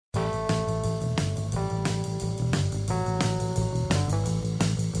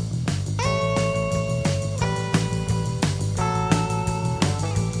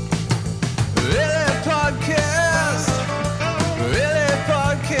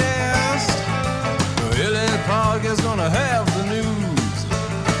is gonna have the news.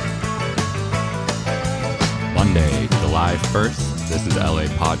 Monday, July 1st. This is LA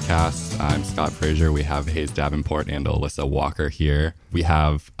Podcast. I'm Scott Frazier. We have Hayes Davenport and Alyssa Walker here. We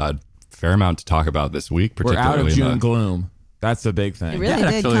have a fair amount to talk about this week, We're particularly out of June gloom. That's the big thing. It really did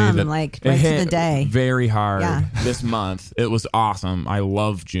actually, come, it right hit to the day. very hard Yeah. this month. It was awesome. I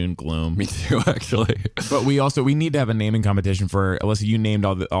love June gloom. Me too, actually. But we need to have a naming competition for, Alyssa, you named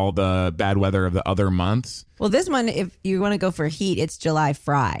all the bad weather of the other months. Well, this one, if you want to go for heat, it's July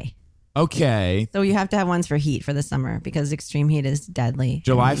Fry. Okay. So you have to have ones for heat for the summer because extreme heat is deadly.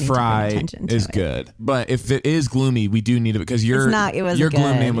 July and you need to bring Fry attention to is it. good. But if it is gloomy, we do need it because your gloom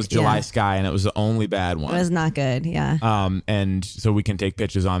good. name was July Yeah. Sky, and it was the only bad one. It was not good, yeah. And so we can take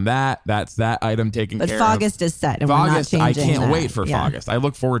pictures on that. That's that item taken But care August of. is set, and we're not August, changing I can't that. wait for Yeah. August. I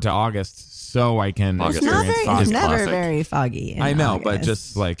look forward to August so I can August It's not experience very. It's August. never classic. very foggy. in I know, but August.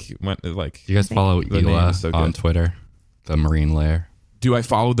 just like Do you guys follow the name Ela is so on good. Twitter? The Marine Layer? Do I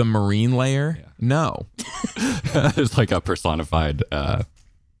follow the marine layer? Yeah. No. It's like a personified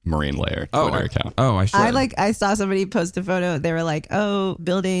Marine Layer Twitter account. I should. I saw somebody post a photo. They were like, "Oh,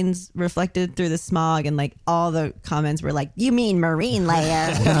 buildings reflected through the smog," and like all the comments were like, "You mean marine layer?"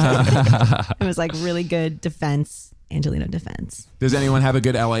 It was like really good defense, Angelino defense. Does anyone have a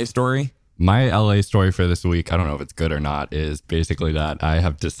good LA story? My LA story for this week, I don't know if it's good or not, is basically that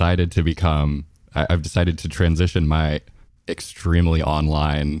I've decided to transition my extremely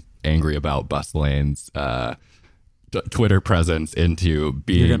online, angry about bus lanes, Twitter presence into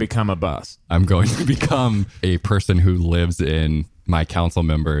being... You're going to become a bus. I'm going to become a person who lives in my council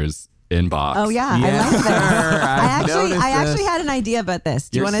members' inbox. Oh yeah, Yeah, I like that. noticed I actually this. had an idea about this.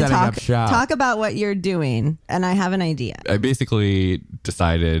 Do you You're want to setting up shop. talk about what you're doing? And I have an idea. I basically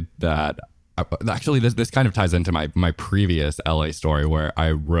decided that actually this kind of ties into my previous LA story where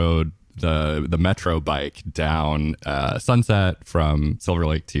I rode the metro bike down Sunset from Silver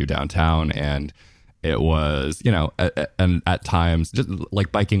Lake to downtown, and it was, and at times, just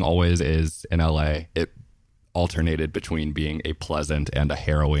like biking always is in LA, it alternated between being a pleasant and a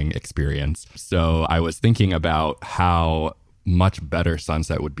harrowing experience. So I was thinking about how much better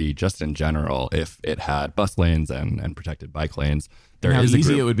Sunset would be just in general if it had bus lanes and protected bike lanes. There How is a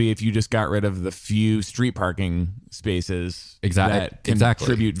easy group- it would be if you just got rid of the few street parking spaces that Exactly.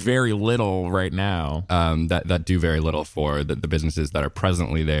 contribute very little right now. that do very little for the businesses that are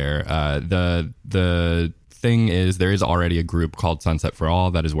presently there. The thing is, there is already a group called Sunset for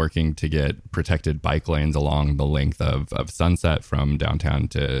All that is working to get protected bike lanes along the length of Sunset from downtown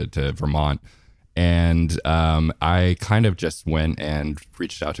to Vermont. And I kind of just went and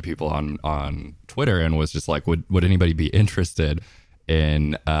reached out to people on Twitter and was just like, would anybody be interested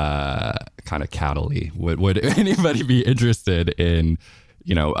in kind of cattle-y? Would anybody be interested in,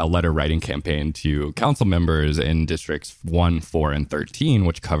 a letter writing campaign to council members in districts 1, 4, and 13,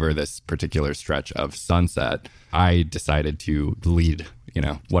 which cover this particular stretch of Sunset? I decided to lead.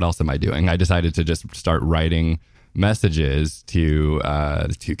 What else am I doing? I decided to just start writing messages to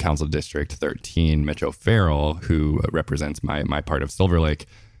Council District 13, Mitch O'Farrell, who represents my part of Silver Lake.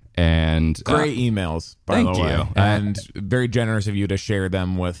 And Great emails, by thank the way. you. And very generous of you to share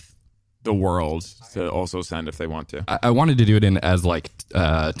them with the world to also send if they want to. I wanted to do it in as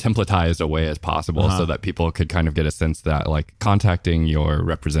templatized a way as possible so that people could kind of get a sense that contacting your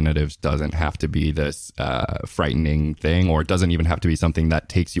representatives doesn't have to be this frightening thing, or it doesn't even have to be something that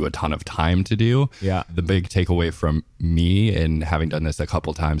takes you a ton of time to do. Yeah. The big takeaway from me, and having done this a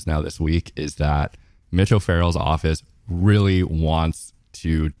couple times now this week, is that Mitch O'Farrell's office really wants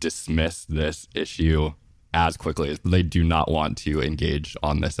to dismiss this issue as quickly as they do not want to engage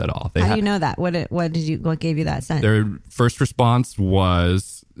on this at all. How do you know that? What gave you that sense? Their first response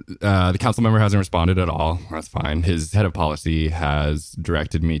was the council member hasn't responded at all. That's fine. His head of policy has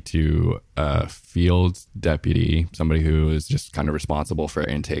directed me to a field deputy, somebody who is just kind of responsible for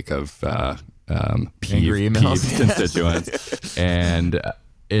intake of Angry emails. constituents. And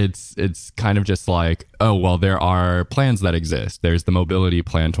it's kind of just like, oh, well, there are plans that exist. There's the Mobility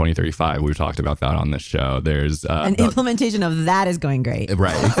Plan 2035. We've talked about that on this show. There's and implementation of that is going great.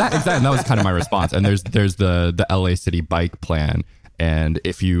 right. Exactly. And that was kind of my response. And there's the LA City Bike Plan. And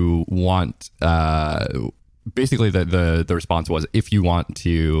if you want, basically the response was, if you want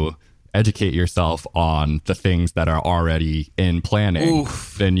to educate yourself on the things that are already in planning,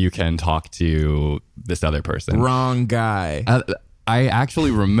 then you can talk to this other person. Wrong guy. I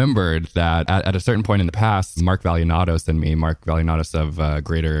actually remembered that at a certain point in the past, Mark Valianatos of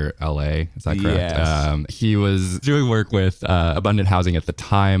Greater LA, is that correct? Yes. He was doing work with Abundant Housing at the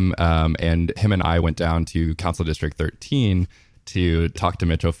time, and him and I went down to Council District 13 to talk to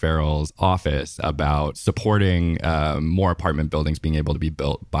Mitch O'Farrell's office about supporting more apartment buildings being able to be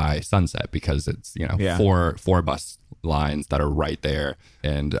built by sunset, because it's, four bus lines that are right there.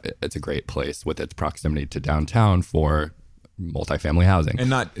 And it's a great place with its proximity to downtown for multifamily housing. And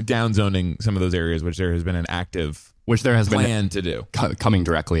not downzoning some of those areas, which there has been an active plan to do coming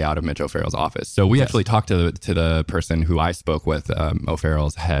directly out of Mitch O'Farrell's office. So we actually talked to the person who I spoke with,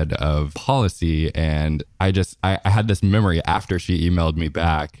 O'Farrell's head of policy, and I had this memory after she emailed me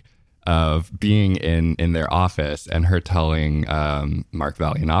back of being in their office and her telling Mark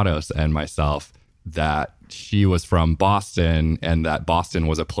Valianatos and myself that she was from Boston and that Boston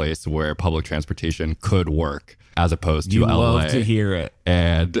was a place where public transportation could work as opposed to LA. Love to hear it.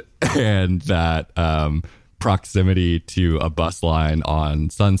 And that proximity to a bus line on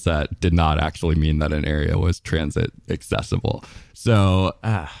Sunset did not actually mean that an area was transit accessible. So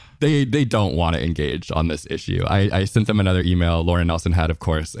they don't want to engage on this issue. I sent them another email. Lauren Nelson had, of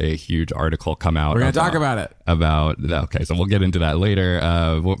course, a huge article come out. We're going to talk about it. Okay, so we'll get into that later.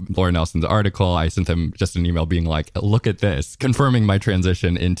 Lauren Nelson's article, I sent them just an email being like, look at this, confirming my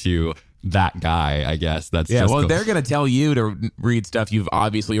transition into that guy, I guess. That's yeah. just Well, they're going to tell you to read stuff you've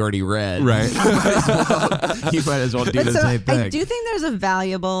obviously already read, right? You might as well do the same thing. I do think there's a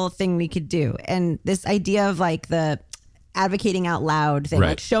valuable thing we could do, and this idea of like the advocating out loud thing,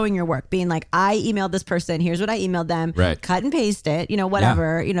 like showing your work, being like, I emailed this person, here's what I emailed them, cut and paste it,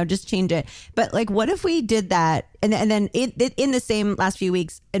 whatever, just change it. But like, what if we did that? And then in the same last few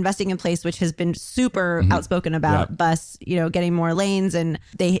weeks, Investing in Place, which has been super outspoken about bus, getting more lanes. And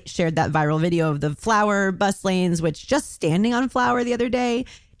they shared that viral video of the flower bus lanes, which just standing on Flower the other day,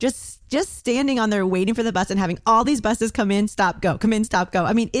 just standing on there waiting for the bus and having all these buses come in, stop, go, come in, stop, go.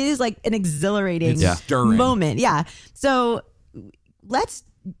 I mean, it is like an exhilarating moment. Yeah. So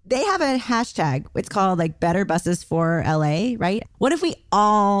they have a hashtag. It's called like Better Buses for LA, right? What if we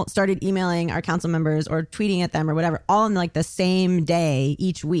all started emailing our council members or tweeting at them or whatever, all in like the same day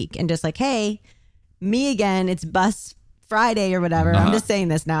each week, and just like, hey, me again, it's Bus Friday or whatever. I'm just saying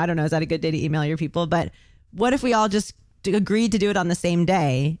this now. I don't know. Is that a good day to email your people? But what if we all just agreed to do it on the same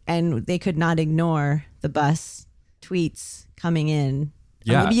day, and they could not ignore the bus tweets coming in?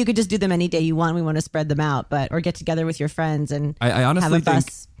 Yeah. Or maybe you could just do them any day you want. We want to spread them out, or get together with your friends and I honestly have a bus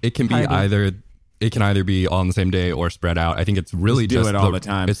think it can party. be either. It can either be all on the same day or spread out. I think it's really just do it all the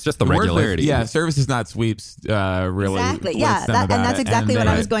time. It's just the regularity. Services not sweeps. Really, exactly. Yeah, and that's exactly what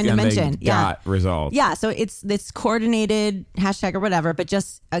I was going to mention. Got results. Yeah, so it's this coordinated hashtag or whatever, but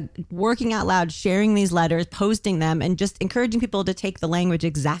just working out loud, sharing these letters, posting them, and just encouraging people to take the language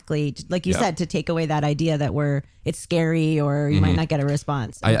exactly like you said, to take away that idea that it's scary or you might not get a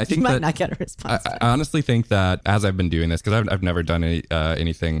response. I think you might not get a response. I honestly think that as I've been doing this, because I've never done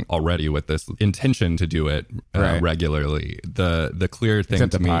anything already with this intention to do it regularly. The clear thing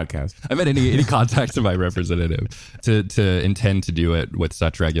except to me, podcast. I've had any contact to my representative to intend to do it with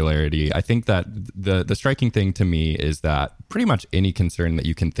such regularity. I think that the striking thing to me is that pretty much any concern that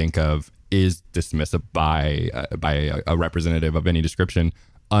you can think of is dismissive by a representative of any description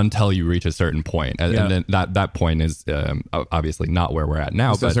until you reach a certain point. And then that point is obviously not where we're at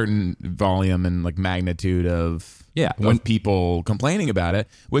now. It's a certain volume and like magnitude of when people complaining about it,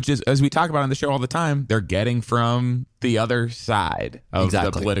 which is, as we talk about on the show all the time, they're getting from the other side of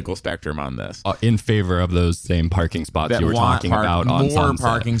the political spectrum on this. In favor of those same parking spots you were talking about on more Sunset.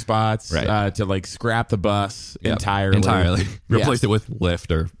 Parking spots to like scrap the bus entirely. Replace it with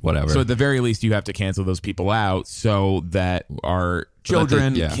Lyft or whatever. So at the very least, you have to cancel those people out so that our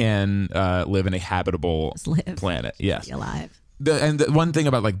children can live in a habitable planet. Yes. Be alive. The one thing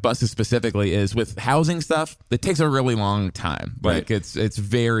about like buses specifically is with housing stuff, it takes a really long time. Like it's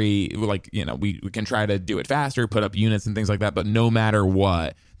very like, we can try to do it faster, put up units and things like that. But no matter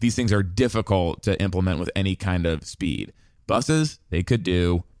what, these things are difficult to implement with any kind of speed. Buses, they could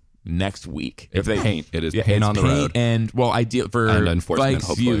do next week if they paint. It is paint on the road, and ideal for enforcement. Bikes,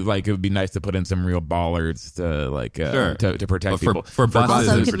 hopefully, it would be nice to put in some real bollards to to protect people. For buses,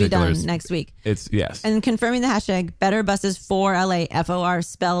 also could be done next week. It's and confirming the hashtag Better Buses for LA, FOR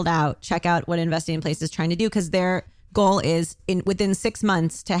spelled out. Check out what Investing in Place is trying to do, because their goal is within 6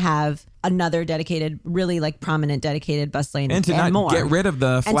 months to have another dedicated, really like prominent dedicated bus lane and to not more. get rid of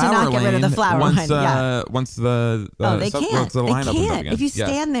the flower lane. Once the they can't. The line opens up again. If you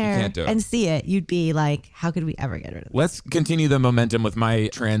stand there and see it, you'd be like, how could we ever get rid of this? Let's continue the momentum with my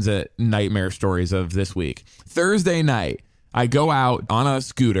transit nightmare stories of this week. Thursday night, I go out on a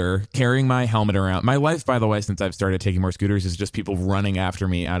scooter carrying my helmet around. My life, by the way, since I've started taking more scooters, is just people running after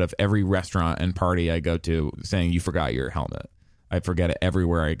me out of every restaurant and party I go to saying, you forgot your helmet. I forget it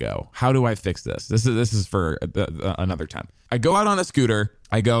everywhere I go. How do I fix this? This is for another time. I go out on a scooter.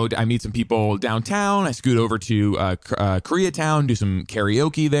 I meet some people downtown. I scoot over to Koreatown, do some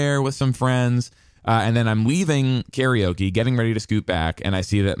karaoke there with some friends. And then I'm leaving karaoke, getting ready to scoot back, and I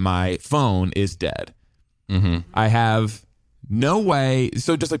see that my phone is dead. Mm-hmm. I have no way.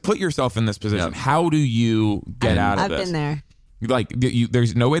 So just like put yourself in this position. Yep. How do you get out of this? I've been there. Like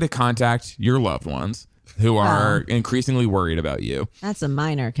there's no way to contact your loved ones who are increasingly worried about you. That's a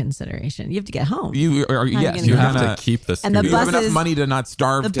minor consideration. You have to get home. You have to keep the scooter. And the You have enough buses- money to not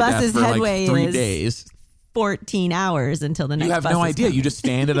starve the to death bus's for like headway 3 is- days. 14 hours until the next You have bus no is idea. coming. You just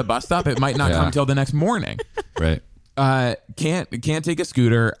stand at a bus stop. It might not come till the next morning. Right. Can't take a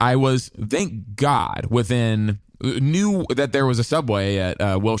scooter. I was, thank God, knew that there was a Subway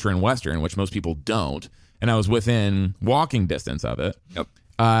at Wilshire and Western, which most people don't, and I was within walking distance of it. Yep.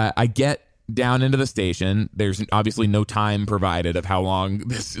 I get down into the station. There's obviously no time provided of how long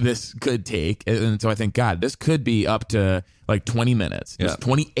this could take, and so I think, God, this could be up to like 20 minutes. It was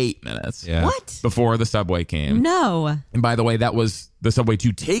 28 minutes. Yeah. What? Before the Subway came. No. And by the way, that was the Subway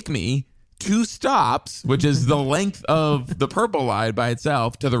to take me 2 stops, which is the length of the purple line by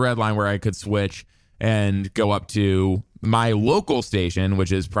itself, to the red line where I could switch and go up to my local station,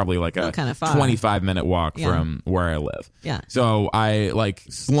 which is probably like a kind of far. 25-minute walk from where I live. Yeah. So I like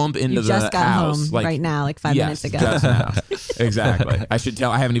slump into You the just got house home right now, like 5 minutes ago. Just now. Exactly. I should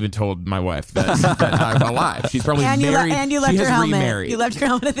tell. I haven't even told my wife that I'm alive. She's probably And married. you left she your has helmet. remarried. You left your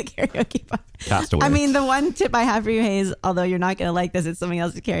helmet at the karaoke bar. Passed away. I mean, the one tip I have for you, Hayes, although you're not going to like this, it's something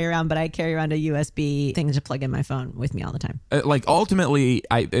else to carry around, but I carry around a USB thing to plug in my phone with me all the time. Like ultimately,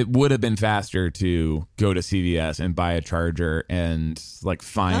 it would have been faster to go to CVS and buy a charger and like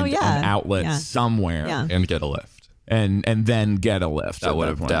find an outlet somewhere And get a lift. and then get a lift. That would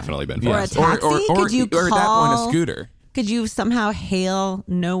have definitely been Or a faster. taxi? Could you or at that point a call- scooter. Could you somehow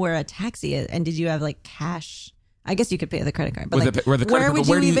know where a taxi is? And did you have like cash? I guess you could pay with a credit card. But With like, the credit where card, would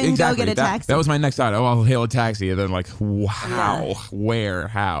but you even exactly, go get a taxi? That was my next thought. Oh, I'll hail a taxi. And then like, wow, where,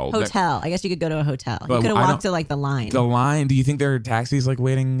 how? Hotel. I guess you could go to a hotel. You But could have I walked don't- to like the line. The line. Do you think there are taxis like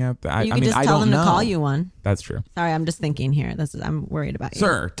waiting at the? You I could mean, just I tell don't them know. to call you one. That's true. Sorry, I'm just thinking here. I'm worried about you.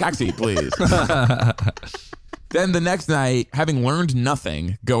 Sir, taxi, please. Then the next night, having learned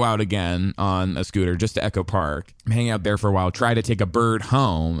nothing, go out again on a scooter just to Echo Park. I'm hanging out there for a while, try to take a bird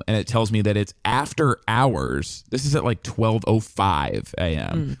home, and it tells me that it's after hours. This is at like 12:05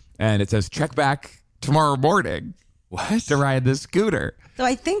 a.m. And it says, check back tomorrow morning. What? To ride this scooter. So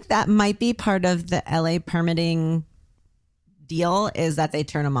I think that might be part of the LA permitting deal, is that they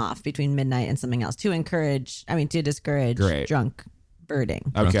turn them off between midnight and something else to discourage drunk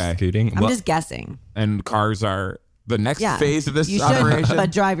birding. Okay. Scooting. I'm just guessing. And cars are the next Yeah. phase of this You operation. should,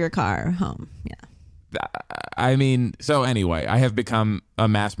 but drive your car home. Yeah. I mean, so anyway, I have become a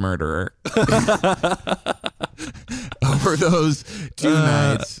mass murderer over those 2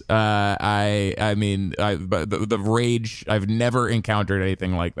 nights. I mean, but the rage, I've never encountered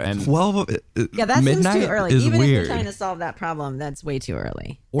anything like that. And 12. Yeah, that seems midnight too early. is Even if weird. you're trying to solve that problem, that's way too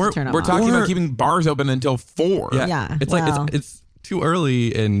early. Or to turn 'em we're off. talking about keeping bars open until 4. Yeah, It's well- like it's too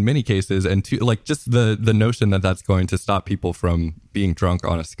early in many cases, and just the notion that that's going to stop people from being drunk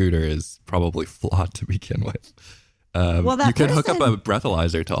on a scooter is probably flawed to begin with. Well, that you could hook up person- a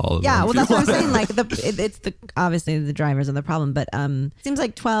breathalyzer to all of Yeah, them. well, that's what I'm saying. Like it's obviously the drivers are the problem, but it seems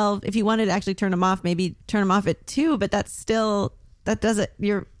like 12. If you wanted to actually turn them off, maybe turn them off at 2. But that doesn't.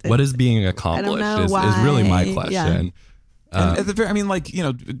 What is being accomplished know is really my why. question. And at the very, I mean, like, you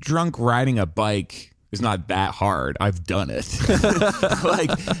know, drunk riding a bike is not that hard. I've done it.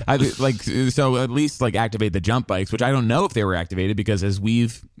 So at least like activate the jump bikes, which I don't know if they were activated because, as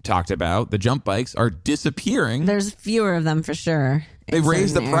we've talked about, the jump bikes are disappearing. There's fewer of them for sure. They've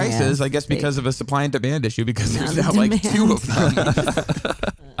raised the certain prices, areas. I guess, because of a supply and demand issue, because there's the now like demand. 2 of them.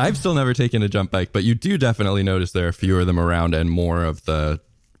 I've still never taken a jump bike, but you do definitely notice there are fewer of them around and more of the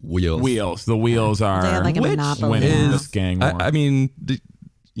wheels. The wheels are They have like a Which monopoly. winning now. this gang war. I mean,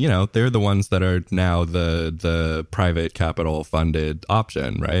 they're the ones that are now the private capital funded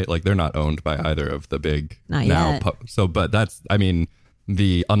option, right? Like they're not owned by either of the big Not now. yet. But that's, I mean,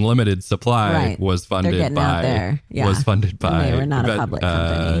 the unlimited supply Right. was They're funded getting out by there. Yeah. was funded by And they were not a public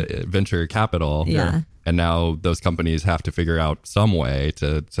company. venture capital. Yeah. And now those companies have to figure out some way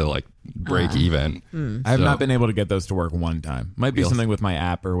to like break even. I have So- not been able to get those to work one time. Might be something with my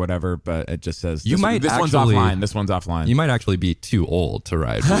app or whatever, but it just says You might this one's actually- offline. This one's offline. You might actually be too old to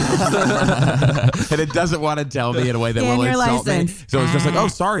ride wheels. And it doesn't want to tell me in a way that Scan will your insult me. license. So it's just like, oh,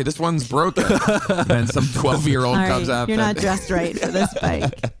 sorry, this one's broken. Then some 12-year-old Sorry, comes up. you're and- not dressed right for this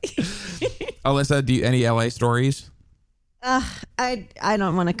bike. Alyssa, any LA stories? I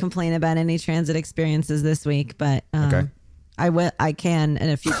don't want to complain about any transit experiences this week, but Okay. I can in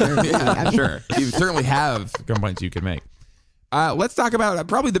a future. Yeah, sure. You certainly have complaints you can make. Let's talk about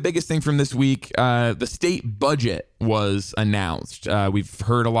probably the biggest thing from this week. The state budget was announced. We've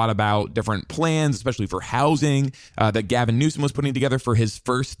heard a lot about different plans, especially for housing, that Gavin Newsom was putting together for his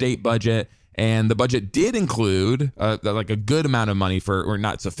first state budget. And the budget did include like a good amount of money or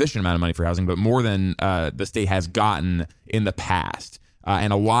not sufficient amount of money for housing, but more than the state has gotten in the past.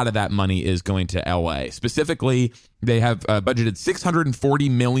 And a lot of that money is going to LA. Specifically, they have budgeted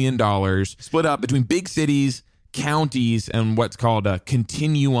 $640 million split up between big cities, counties, and what's called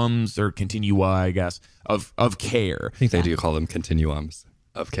continuums or continua, I guess, of care. I think they do call them continuums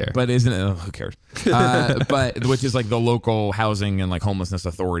of care. But isn't it? Who cares? But which is like the local housing and like homelessness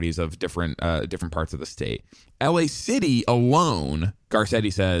authorities of different parts of the state. LA City alone,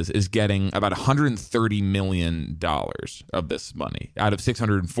 Garcetti says, is getting about $130 million of this money out of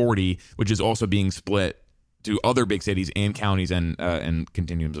 640, which is also being split to other big cities and counties and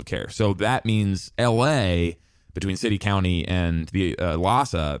continuums of care. So that means LA, between city, county, and the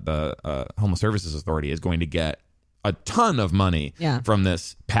LAHSA, the Homeless Services Authority, is going to get a ton of money from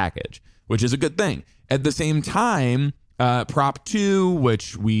this package, which is a good thing. At the same time, Prop 2,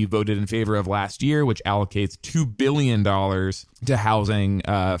 which we voted in favor of last year, which allocates $2 billion to housing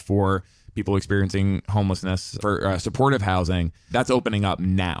for people experiencing homelessness, for supportive housing, that's opening up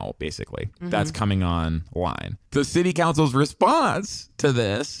now, basically. Mm-hmm. That's coming online. The city council's response to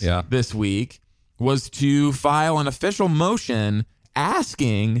this this week was to file an official motion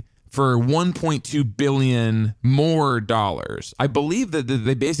asking for $1.2 billion more dollars. I believe that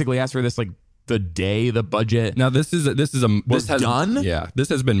they basically asked for this like the day the budget. Now this has done. Yeah, this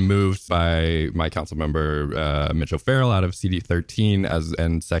has been moved by my council member Mitch O'Farrell out of CD13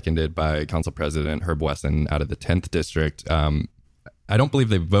 and seconded by Council President Herb Wesson out of the 10th district. I don't believe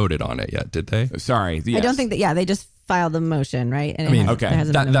they voted on it yet, did they? Sorry, yes. I don't think that. Yeah, they just filed the motion, right? And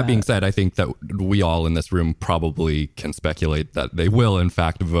That being said, I think that we all in this room probably can speculate that they will, in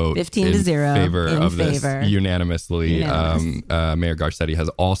fact, vote 15-0 favor of this unanimously. Mayor Garcetti has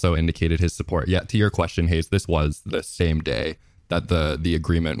also indicated his support. Yet, to your question, Hayes, this was the same day that the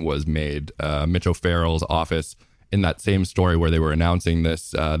agreement was made. Mitch O'Farrell's office, in that same story where they were announcing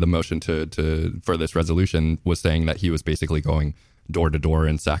this, the motion for this resolution, was saying that he was basically going door to door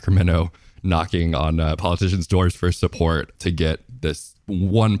in Sacramento, knocking on politicians' doors for support to get this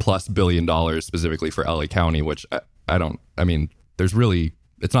 $1+ billion specifically for LA County, which it's not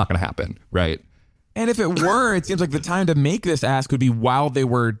going to happen, right? And if it were, it seems like the time to make this ask would be while they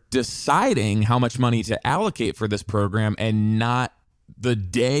were deciding how much money to allocate for this program and not the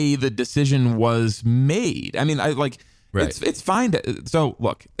day the decision was made. I mean, right. It's fine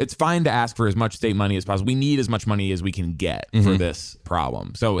it's fine to ask for as much state money as possible. We need as much money as we can get for this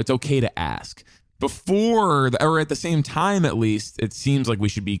problem. So it's okay to ask. Or at the same time, at least, it seems like we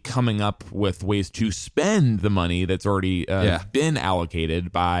should be coming up with ways to spend the money that's already been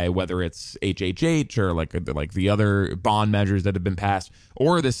allocated by whether it's HHH or like the other bond measures that have been passed,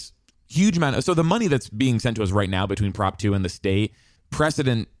 or this huge amount. So the money that's being sent to us right now between Prop 2 and the state,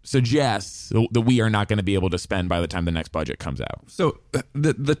 precedent suggests that we are not going to be able to spend by the time the next budget comes out. So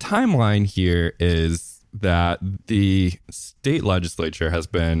the timeline here is that the state legislature has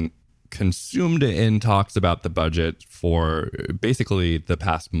been consumed in talks about the budget for basically the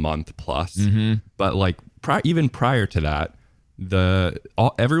past month plus. Mm-hmm. But even prior to that,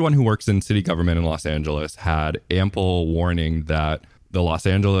 everyone who works in city government in Los Angeles had ample warning that the Los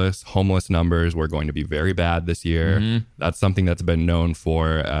Angeles homeless numbers were going to be very bad this year. Mm-hmm. That's something that's been known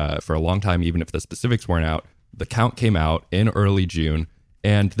for a long time, even if the specifics weren't out. The count came out in early June,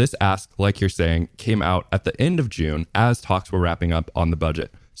 and this ask, like you're saying, came out at the end of June as talks were wrapping up on the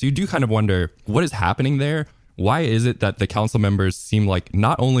budget. So you do kind of wonder, what is happening there? Why is it that the council members seem like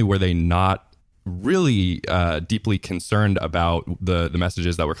not only were they not really deeply concerned about the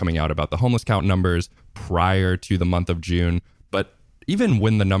messages that were coming out about the homeless count numbers prior to the month of June, but even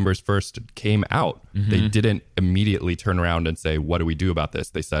when the numbers first came out, they didn't immediately turn around and say, what do we do about this?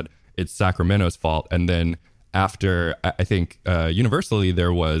 They said, it's Sacramento's fault. And then after, I think universally,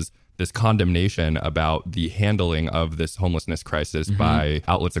 there was this condemnation about the handling of this homelessness crisis by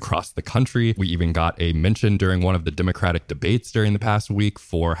outlets across the country. We even got a mention during one of the Democratic debates during the past week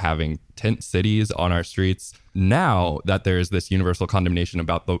for having tent cities on our streets. Now that there's this universal condemnation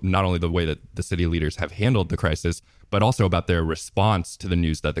about not only the way that the city leaders have handled the crisis, but also about their response to the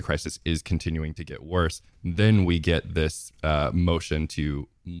news that the crisis is continuing to get worse, then we get this motion to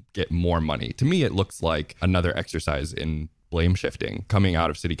get more money. To me, it looks like another exercise in blame shifting coming out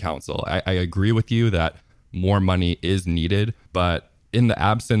of city council. I agree with you that more money is needed. But in the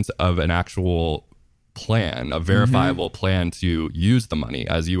absence of an actual plan, a verifiable plan to use the money,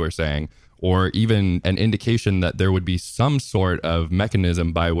 as you were saying, or even an indication that there would be some sort of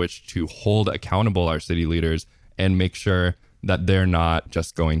mechanism by which to hold accountable our city leaders and make sure that they're not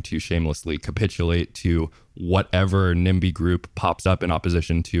just going to shamelessly capitulate to whatever NIMBY group pops up in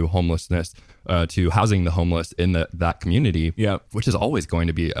opposition to homelessness, to housing the homeless in that community, which is always going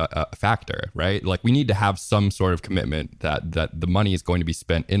to be a factor, right? Like, we need to have some sort of commitment that the money is going to be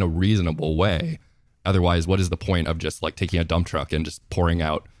spent in a reasonable way. Otherwise, what is the point of just like taking a dump truck and just pouring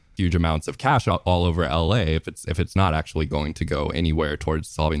out huge amounts of cash all over LA if it's not actually going to go anywhere towards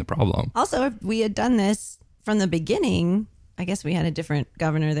solving the problem? Also, if we had done this from the beginning, I guess we had a different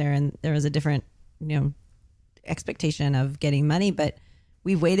governor there and there was a different, expectation of getting money, but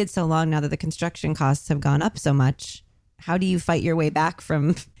we've waited so long now that the construction costs have gone up so much. How do you fight your way back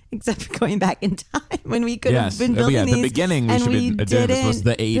from, except for going back in time when we could have been building these? The beginning we should have did this was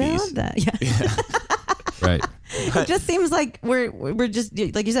the 80s. Right. It just seems like we're just,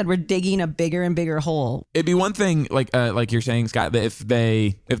 like you said, we're digging a bigger and bigger hole. It'd be one thing, like you're saying, Scott, that if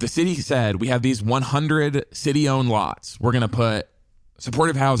the city said we have these 100 city-owned lots, we're going to put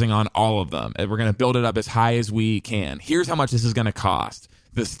supportive housing on all of them, and we're going to build it up as high as we can. Here's how much this is going to cost.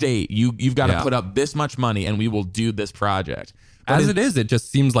 The state, you've got to put up this much money, and we will do this project. As it is, it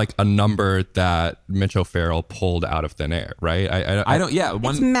just seems like a number that Mitch O'Farrell pulled out of thin air, right? I don't. Yeah,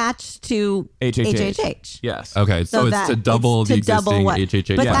 it's matched to HHH. Yes. Okay, so it's to double the existing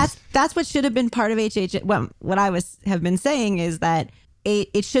HHH. But that's what should have been part of HHH. Well, what I have been saying is that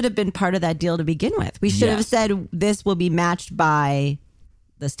it should have been part of that deal to begin with. We should have said this will be matched by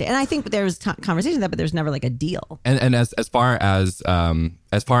the state, and I think there was conversation of that, but there's never like a deal. And as far as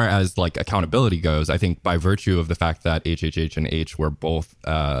like accountability goes, I think by virtue of the fact that HHH and H were both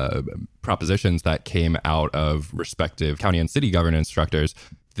propositions that came out of respective county and city governance structures,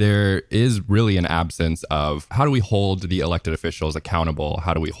 there is really an absence of how do we hold the elected officials accountable?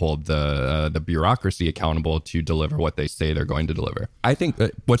 How do we hold the bureaucracy accountable to deliver what they say they're going to deliver? I think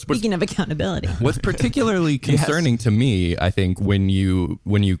speaking of accountability, what's particularly concerning to me, I think, when you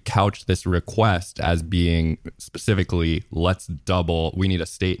couch this request as being specifically we need a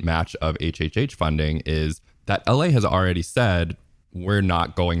state match of HHH funding, is that LA has already said we're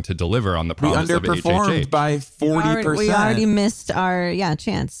not going to deliver on the promise of HHH. We underperformed by 40%. We already missed our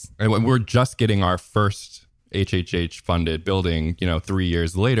chance. And we're just getting our first HHH funded building, 3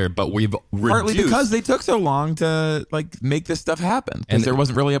 years later, but we've reduced. Partly because they took so long to make this stuff happen, and there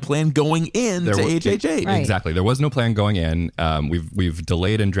wasn't really a plan going in to HHH. Right. Exactly, there was no plan going in. We've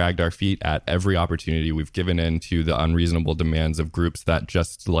delayed and dragged our feet at every opportunity. We've given in to the unreasonable demands of groups that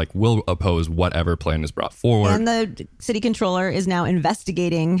just will oppose whatever plan is brought forward. And the city controller is now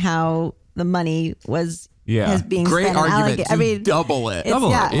investigating how the money was. Has being great spent argument to double it.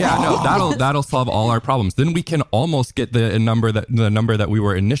 That'll solve all our problems. Then we can almost get the number that we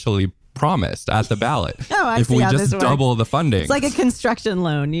were initially promised at the ballot. If we just double the funding. It's like a construction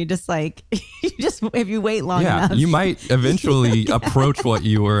loan. You just if you wait long enough, you might eventually approach what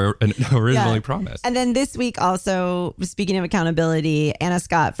you were originally promised. And then this week also, speaking of accountability, Anna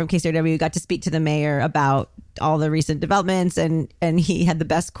Scott from KCRW got to speak to the mayor about all the recent developments, and he had the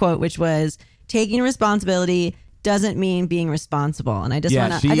best quote, which was, taking responsibility doesn't mean being responsible. And I just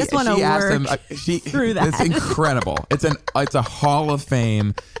want to work through that. It's incredible. It's a Hall of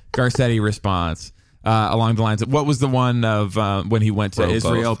Fame Garcetti response along the lines of, what was the one of when he went to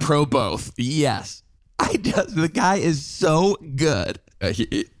Israel? Pro both. Yes. The guy is so good.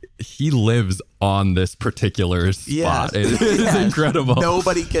 He lives on this particular spot. It's incredible.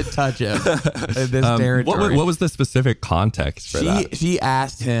 Nobody can touch him in this territory. What was the specific context for that? She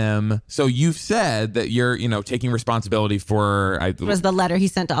asked him, so you've said that you're, taking responsibility for... It was the letter he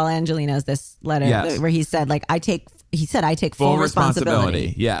sent to all Angelinos, this letter where he said, I take full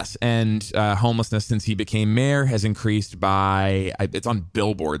responsibility. Yes. And homelessness since he became mayor has increased by, it's on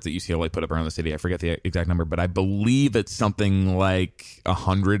billboards that UCLA put up around the city. I forget the exact number, but I believe it's something like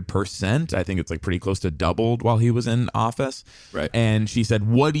 100%. I think it's pretty close to doubled while he was in office. Right. And she said,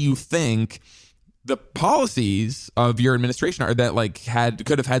 what do you think the policies of your administration are that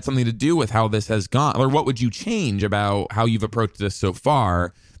could have had something to do with how this has gone? Or what would you change about how you've approached this so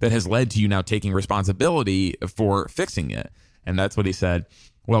far that has led to you now taking responsibility for fixing it? And that's what he said.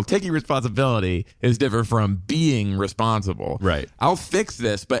 Well, taking responsibility is different from being responsible. Right. I'll fix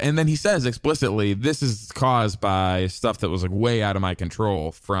this, and then he says explicitly, this is caused by stuff that was way out of my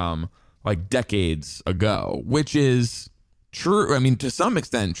control from decades ago, which is true. I mean, to some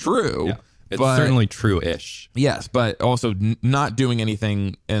extent true. Yeah. It's certainly true-ish. Yes, but also not doing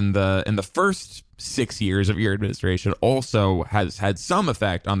anything in the first 6 years of your administration also has had some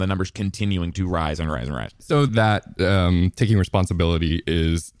effect on the numbers continuing to rise and rise and rise. So that taking responsibility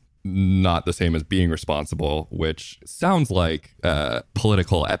is not the same as being responsible, which sounds like a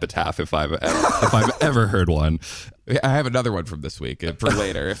political epitaph if I've ever heard one. I have another one from this week for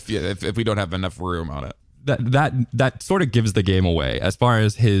later if we don't have enough room on it. That sort of gives the game away as far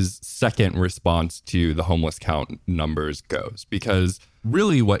as his second response to the homeless count numbers goes, because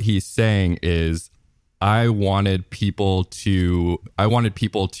really what he's saying is I wanted people to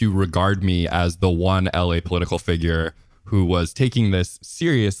regard me as the one LA political figure who was taking this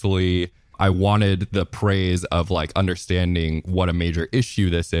seriously. I wanted the praise of like understanding what a major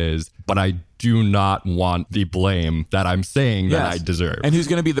issue this is, but I do not want the blame that I'm saying that I deserve. And who's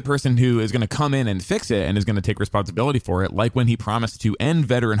going to be the person who is going to come in and fix it and is going to take responsibility for it, like when he promised to end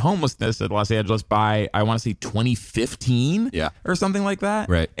veteran homelessness at Los Angeles by, I want to say 2015 or something like that.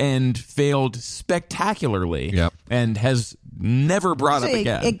 Right. And failed spectacularly and has never brought up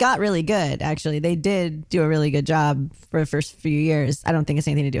again. It got really good, actually. They did do a really good job for the first few years. I don't think it's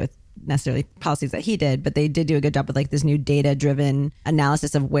anything to do with necessarily policies that he did, but they did do a good job with like this new data-driven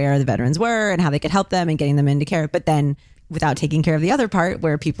analysis of where the veterans were and how they could help them and getting them into care. But then without taking care of the other part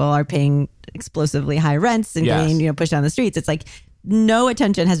where people are paying explosively high rents and getting pushed down the streets, it's like no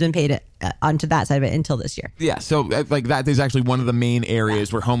attention has been paid onto that side of it until this year. Yeah, so like that is actually one of the main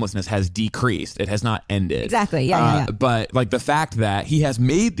areas where homelessness has decreased. It has not ended. Exactly, yeah. But like the fact that he has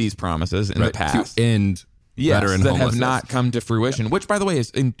made these promises in the past to end veteran that have homelessness not come to fruition, which by the way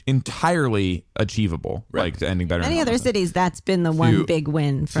is entirely achievable, like to ending veteran Many other cities, that's been the one big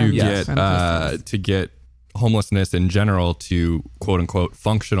win from to get homelessness in general to quote unquote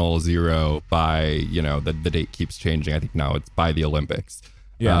functional zero by, the date keeps changing. I think now it's by the Olympics.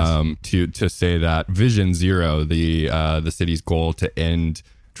 To say that Vision Zero, the city's goal to end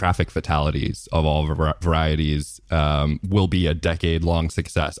traffic fatalities of all varieties, will be a decade-long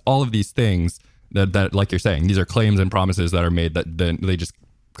success. All of these things that, like you're saying, these are claims and promises that are made that then they just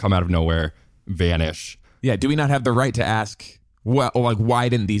come out of nowhere, vanish. Yeah. Do we not have the right to ask, well, like, why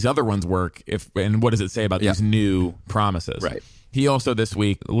didn't these other ones work? And what does it say about these new promises? Right. He also this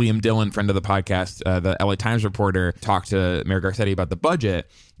week, Liam Dillon, friend of the podcast, the LA Times reporter, talked to Mayor Garcetti about the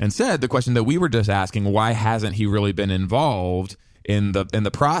budget and said the question that we were just asking, why hasn't he really been involved in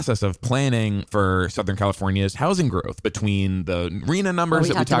the process of planning for Southern California's housing growth between the RENA numbers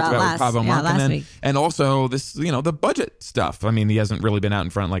that we talked about with Pavo Markkanen and also this, the budget stuff. I mean, he hasn't really been out in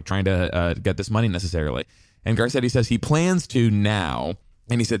front like trying to get this money necessarily. And Garcetti says he plans to now.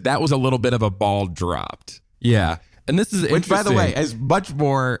 And he said that was a little bit of a ball dropped. Yeah. And this is which, by the way, is much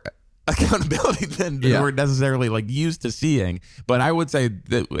more accountability than we're necessarily like used to seeing. But I would say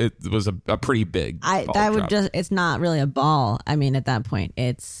that it was a pretty big ball drop. It's not really a ball. I mean, at that point,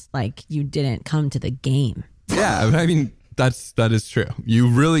 it's like you didn't come to the game. Yeah, I mean, that is true. You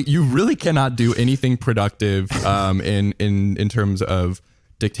really cannot do anything productive in terms of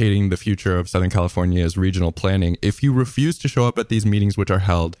dictating the future of Southern California's regional planning if you refuse to show up at these meetings, which are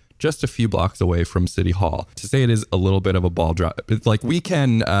held just a few blocks away from City Hall. To say it is a little bit of a ball drop, it's like we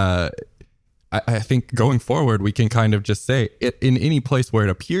can, I think going forward, we can kind of just say in any place where it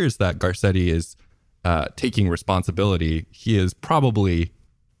appears that Garcetti is taking responsibility, he is probably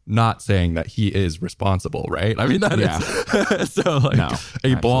not saying that he is responsible, right? I mean, that is so like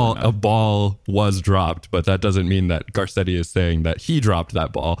a ball was dropped, but that doesn't mean that Garcetti is saying that he dropped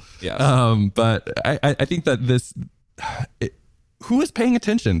that ball. Yes. But I think that who is paying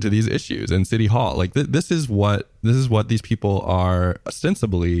attention to these issues in City Hall? Like this is what these people are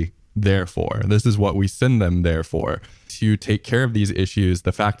ostensibly there for. This is what we send them there for, to take care of these issues.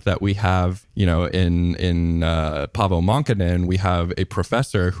 The fact that we have, in Pavo Markkanen, we have a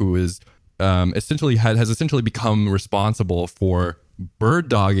professor who is essentially has become responsible for bird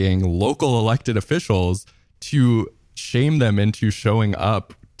dogging local elected officials to shame them into showing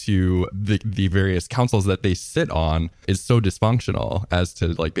up to the various councils that they sit on, is so dysfunctional as to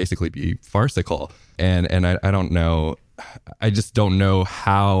like basically be farcical. And I don't know. I just don't know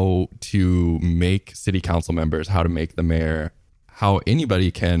how to make city council members, how to make the mayor, how anybody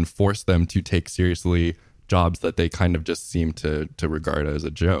can force them to take seriously jobs that they kind of just seem to regard as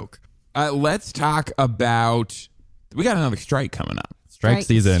a joke. Let's talk about, we got another strike coming up. Strike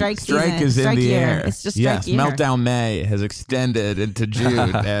season. Strike is in the air. It's just strike year. Meltdown May has extended into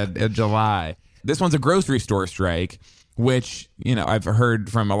June and July. This one's a grocery store strike, which, I've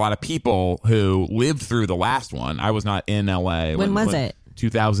heard from a lot of people who lived through the last one. I was not in LA. When was it?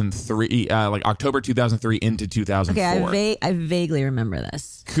 2003, like October 2003 into 2004. Okay, I vaguely remember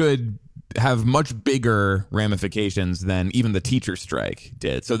this. Could have much bigger ramifications than even the teacher strike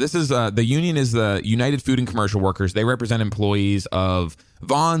did. So this is the union is the United Food and Commercial Workers. They represent employees of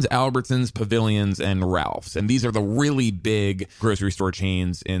Vons, Albertsons, Pavilions, and Ralph's. And these are the really big grocery store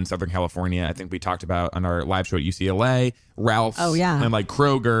chains in Southern California. I think we talked about on our live show at UCLA. Ralph's and like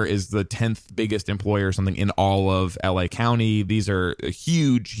Kroger is the 10th biggest employer or something in all of LA County. These are a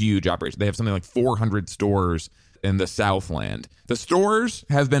huge operation. They have something like 400 stores in the Southland. The stores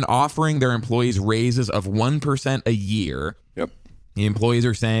have been offering their employees raises of 1% a year. Yep. The employees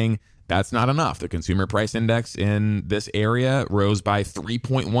are saying that's not enough. The consumer price index in this area rose by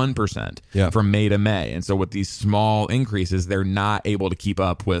 3.1% from May to May. And so with these small increases, they're not able to keep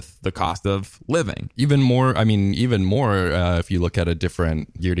up with the cost of living. Even more, if you look at a different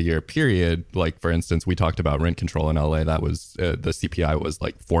year-to-year period, like, for instance, we talked about rent control in LA. That was, the CPI was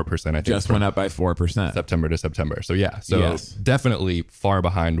like 4%, I think. Just went up by 4%. September to September. So definitely far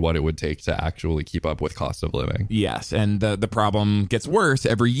behind what it would take to actually keep up with cost of living. Yes, and the problem gets worse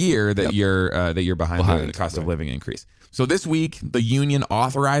every year that you're behind the cost of living increase. So this week, the union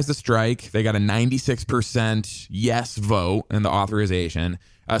authorized the strike. They got a 96% yes vote in the authorization.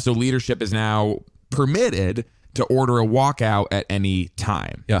 So leadership is now permitted to order a walkout at any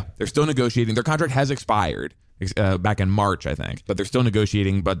time. Yeah. They're still negotiating. Their contract has expired back in March, I think, but they're still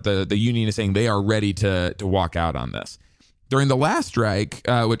negotiating. But the union is saying they are ready to walk out on this. During the last strike,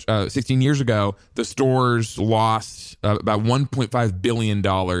 which 16 years ago, the stores lost about $1.5 billion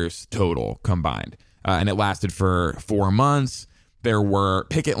total combined. And it lasted for 4 months. There were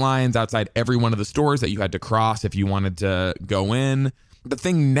picket lines outside every one of the stores that you had to cross if you wanted to go in. The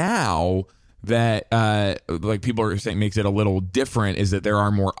thing now that like people are saying makes it a little different is that there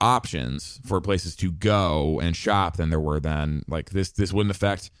are more options for places to go and shop than there were then. Like this wouldn't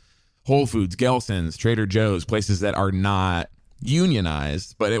affect Whole Foods, Gelson's, Trader Joe's, places that are not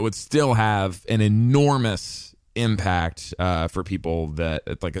unionized, but it would still have an enormous impact for people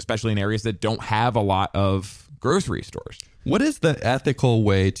that, like, especially in areas that don't have a lot of grocery stores. What is the ethical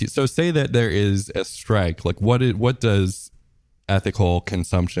way to, so say that there is a strike, like what does ethical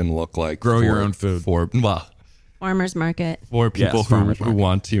consumption look like? Grow your own food. Farmers market. For people who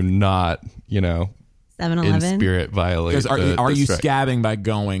want to not, 7-Eleven. in spirit violate. Are you scabbing by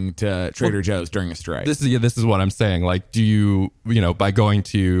going to Trader Joe's during a strike? This is what I'm saying. Like, do you by going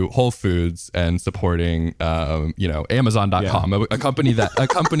to Whole Foods and supporting Amazon.com, a company that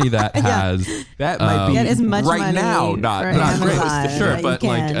has that might be as much right money now not great, sure, but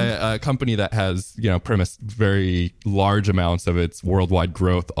like a company that has premised very large amounts of its worldwide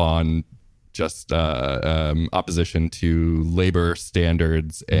growth on just opposition to labor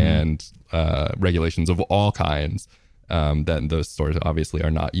standards and regulations of all kinds. Then those stores obviously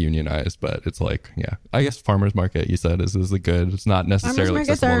are not unionized, but it's like, I guess farmers market, you said, is a good. It's not necessarily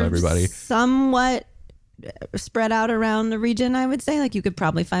accessible to everybody. Somewhat spread out around the region, I would say. Like you could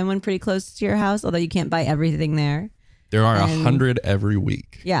probably find one pretty close to your house, although you can't buy everything there. There are 100 every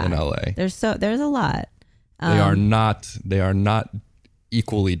week in LA. There's a lot. They are not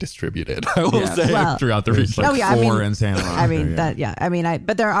equally distributed, I will say, throughout the region. Four in Santa Monica.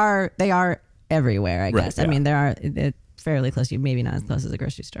 But they are everywhere, I guess. Yeah. I mean, they're fairly close to you, maybe not as close as a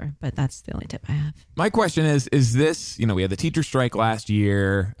grocery store, but that's the only tip I have. My question is this, we had the teacher strike last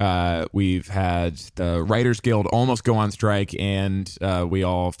year. We've had the Writers Guild almost go on strike, and we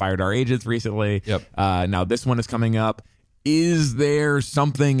all fired our agents recently. Yep. Now this one is coming up. Is there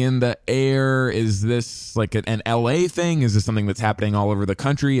something in the air? Is this like an LA thing? Is this something that's happening all over the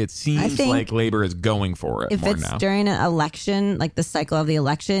country? It seems like labor is going for it more now. If it's during an election, like the cycle of the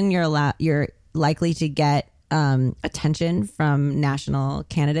election, you're likely to get attention from national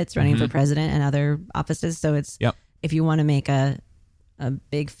candidates running for president and other offices. So it's if you want to make a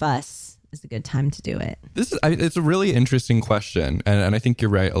big fuss, it's a good time to do it. It's a really interesting question. And I think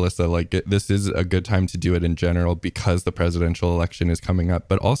you're right, Alyssa. Like this is a good time to do it in general because the presidential election is coming up,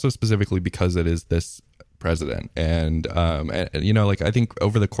 but also specifically because it is this president. And I think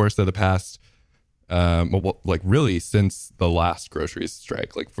over the course of the past, really since the last grocery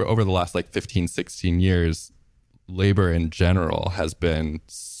strike, like for over the last 15, 16 years, labor in general has been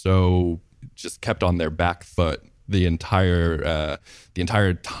so just kept on their back foot the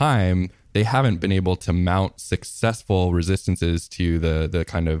entire time. They haven't been able to mount successful resistances to the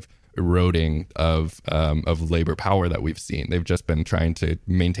kind of eroding of labor power that we've seen. They've just been trying to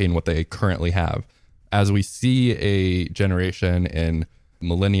maintain what they currently have. As we see a generation in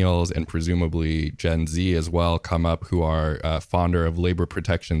millennials and presumably Gen Z as well come up who are fonder of labor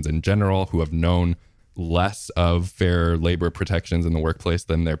protections in general, who have known less of fair labor protections in the workplace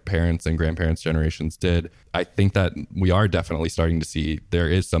than their parents and grandparents' generations did. I think that we are definitely starting to see there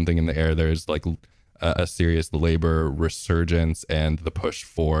is something in the air. There's like a serious labor resurgence and the push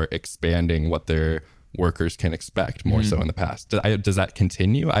for expanding what their workers can expect more so in the past. Does that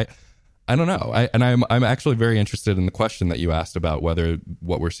continue? I don't know. I'm actually very interested in the question that you asked about whether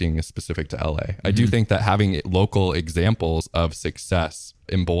what we're seeing is specific to LA. I do think that having local examples of success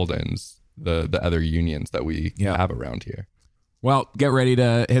emboldens the other unions that we have around here. Well, get ready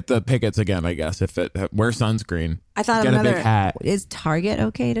to hit the pickets again, I guess. Wear sunscreen. I thought get of another. a big hat. Is Target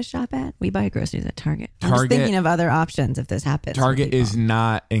okay to shop at? We buy groceries at Target. I'm Target, just thinking of other options if this happens. Target is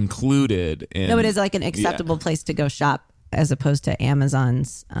not included in. No, it is like an acceptable place to go shop as opposed to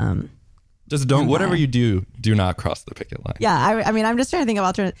Amazon's. Just don't, whatever you do not cross the picket line. Yeah, I mean, I'm just trying to think of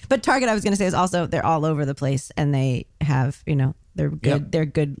alternatives. But Target, I was going to say, is also, they're all over the place and they have, they're good. Yep. They're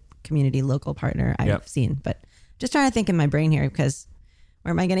good community local partner I've seen. But just trying to think in my brain here because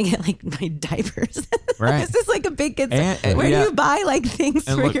where am I going to get like my diapers? Right. This is like a big concern. Where do you buy like things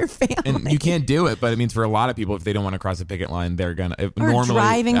for your family? And you can't do it, but it means for a lot of people, if they don't want to cross the picket line, they're going to normally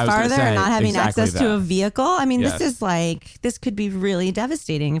driving farther and not having exactly access to a vehicle. I mean, Yes. this could be really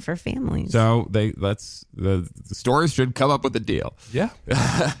devastating for families. So the stores should come up with a deal. Yeah.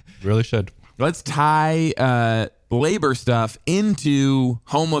 Really should. Let's tie labor stuff into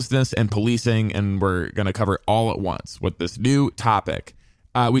homelessness and policing, and we're going to cover it all at once with this new topic.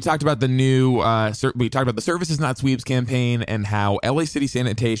 We talked about the Services Not Sweeps campaign and how LA City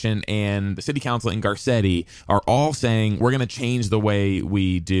Sanitation and the City Council in Garcetti are all saying we're going to change the way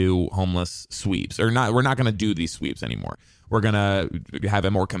we do homeless sweeps, or not. We're not going to do these sweeps anymore. We're going to have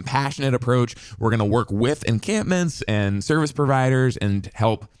a more compassionate approach. We're going to work with encampments and service providers and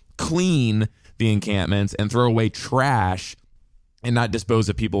help clean the encampments and throw away trash and not dispose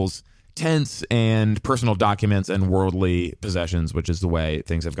of people's tents and personal documents and worldly possessions, which is the way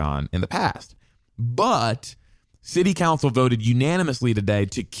things have gone in the past. But City Council voted unanimously today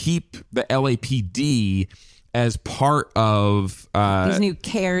to keep the LAPD as part of these new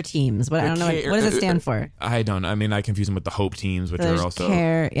care teams. But I don't know what does it stand for. I don't. I mean, I confuse them with the Hope teams, which are also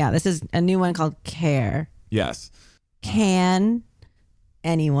care. Yeah, this is a new one called Care. Yes. Can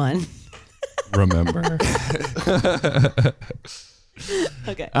anyone remember?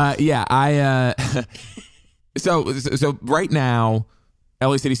 Okay. So right now,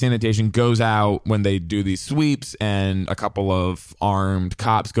 LA City Sanitation goes out when they do these sweeps, and a couple of armed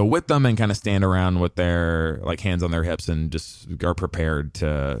cops go with them and kind of stand around with their like hands on their hips and just are prepared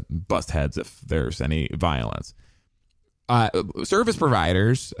to bust heads if there's any violence. Service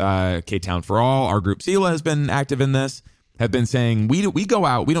providers, K-Town for All, our group SELA has been active in this, have been saying we go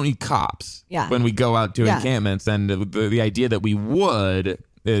out, we don't need cops when we go out to encampments, and the idea that we would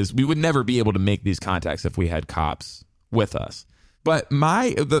never be able to make these contacts if we had cops with us. But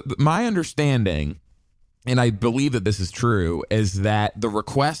my understanding, and I believe that this is true, is that the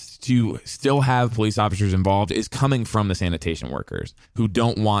request to still have police officers involved is coming from the sanitation workers who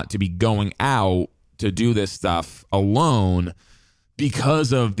don't want to be going out to do this stuff alone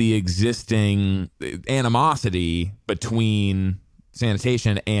because of the existing animosity between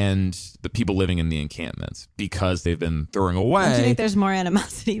sanitation and the people living in the encampments, because they've been throwing away. Don't you think there's more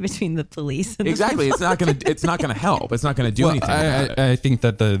animosity between the police and exactly? The it's not gonna help. It's not gonna do anything. I think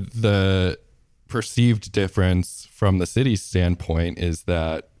that the perceived difference from the city's standpoint is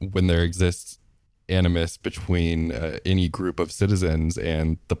that when there exists animus between any group of citizens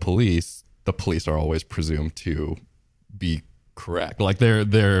and the police are always presumed to be correct. Like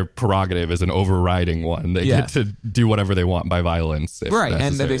their prerogative is an overriding one. They get to do whatever they want by violence. Right. Necessary.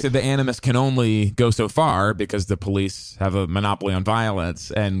 And they said the animus can only go so far because the police have a monopoly on violence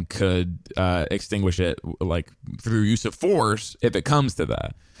and could extinguish it like through use of force if it comes to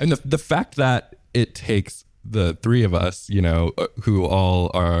that. And the fact that it takes the three of us, who all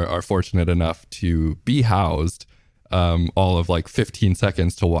are fortunate enough to be housed, all of like 15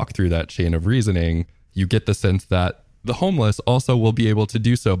 seconds to walk through that chain of reasoning, you get the sense that the homeless also will be able to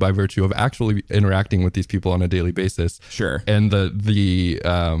do so by virtue of actually interacting with these people on a daily basis. Sure. And the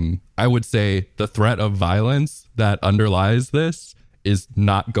I would say the threat of violence that underlies this is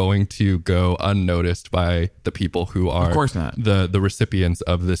not going to go unnoticed by the people who are, of course not, the recipients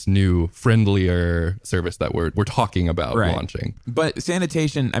of this new friendlier service that we're talking about launching. But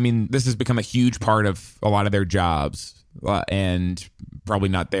sanitation, I mean, this has become a huge part of a lot of their jobs, and probably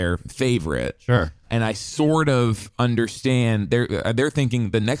not their favorite. Sure. And I sort of understand they're thinking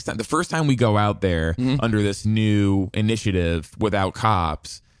the first time we go out there under this new initiative without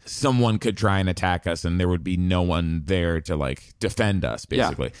cops, someone could try and attack us and there would be no one there to like defend us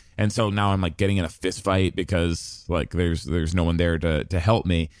basically. Yeah. And so now I'm like getting in a fist fight because like there's no one there to help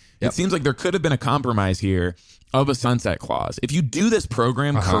me. Yep. It seems like there could have been a compromise here of a sunset clause. If you do this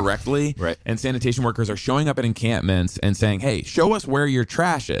program correctly, right, and sanitation workers are showing up at encampments and saying, hey, show us where your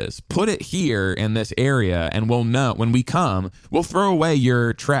trash is, put it here in this area, and we'll know when we come, we'll throw away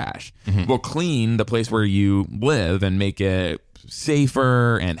your trash. Mm-hmm. We'll clean the place where you live and make it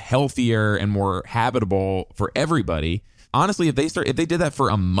safer and healthier and more habitable for everybody. Honestly, if they did that for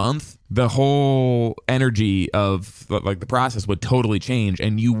a month, the whole energy of like the process would totally change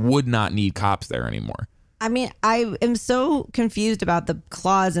and you would not need cops there anymore. I mean, I am so confused about the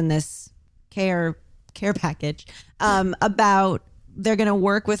clause in this care package about they're going to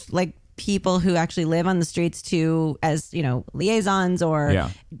work with like people who actually live on the streets to as, you know, liaisons or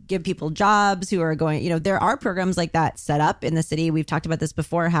give people jobs who are going, you know, there are programs like that set up in the city. We've talked about this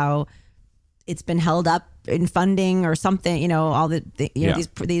before, how it's been held up in funding or something, you know, all the you know,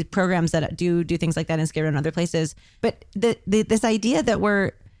 these programs that do things like that in Skid Row and other places. But this idea that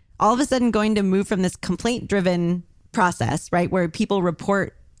we're all of a sudden going to move from this complaint driven process, right, where people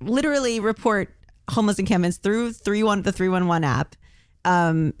literally report homeless encampments through the 311 app.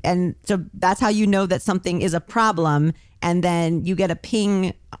 And so that's how you know that something is a problem. And then you get a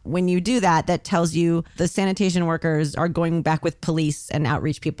ping when you do that tells you the sanitation workers are going back with police and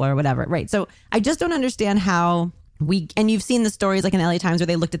outreach people or whatever. Right. So I just don't understand how and you've seen the stories like in LA Times where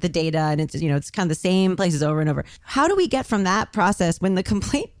they looked at the data and it's, you know, it's kind of the same places over and over. How do we get from that process when the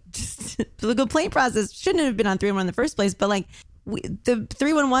complaint process shouldn't have been on 311 in the first place, but like the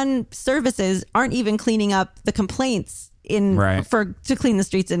 311 services aren't even cleaning up the complaints to clean the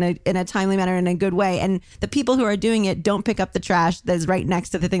streets in a timely manner, in a good way. And the people who are doing it don't pick up the trash that is right next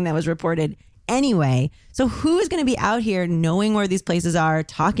to the thing that was reported anyway. So who is going to be out here knowing where these places are,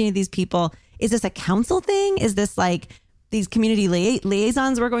 talking to these people? Is this a council thing? Is this like these community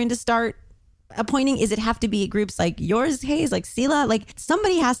liaisons we're going to start appointing? Is it have to be groups like yours, Hayes, like Sela? Like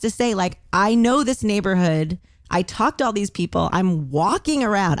somebody has to say, like, I know this neighborhood. I talked to all these people. I'm walking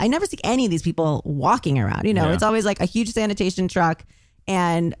around. I never see any of these people walking around. You know, It's always like a huge sanitation truck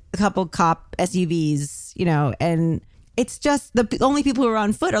and a couple cop SUVs, you know, and it's just the only people who are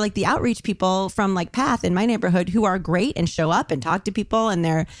on foot are like the outreach people from like Path in my neighborhood who are great and show up and talk to people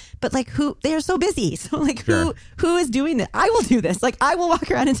and but like they're so busy. So like who is doing this? I will do this. Like I will walk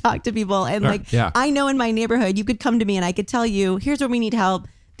around and talk to people and I know in my neighborhood, you could come to me and I could tell you, here's where we need help.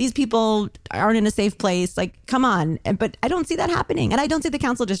 These people aren't in a safe place. Like, come on. But I don't see that happening. And I don't see the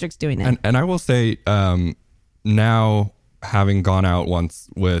council districts doing that. And I will say now, having gone out once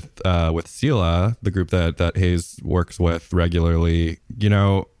with Sela, the group that Hayes works with regularly, you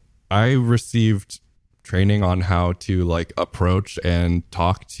know, I received training on how to like approach and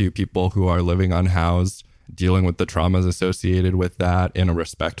talk to people who are living unhoused, dealing with the traumas associated with that in a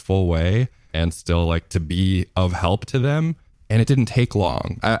respectful way, and still like to be of help to them. And it didn't take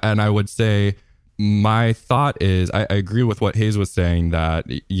long. And I would say my thought is, I agree with what Hayes was saying that,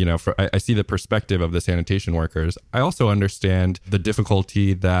 you know, I see the perspective of the sanitation workers. I also understand the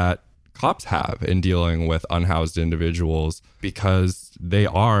difficulty that cops have in dealing with unhoused individuals because they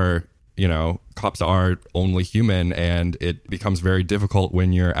are, you know, cops are only human, and it becomes very difficult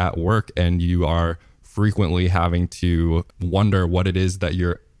when you're at work and you are frequently having to wonder what it is that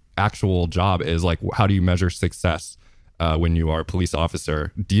your actual job is. Like, how do you measure success when you are a police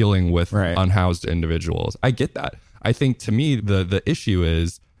officer dealing with unhoused individuals? I get that. I think to me, the issue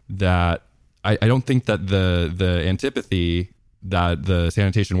is that I don't think that the antipathy that the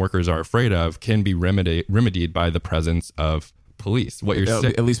sanitation workers are afraid of can be remedied by the presence of police. What you're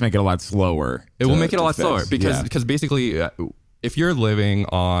saying, at least make it a lot slower. It will make it a lot slower because basically, if you're living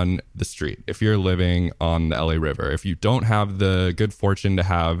on the street, if you're living on the LA River, if you don't have the good fortune to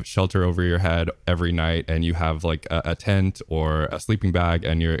have shelter over your head every night, and you have like a tent or a sleeping bag,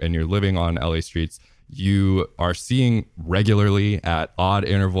 and you're living on LA streets, you are seeing regularly at odd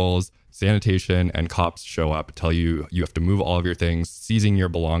intervals sanitation and cops show up, tell you you have to move all of your things, seizing your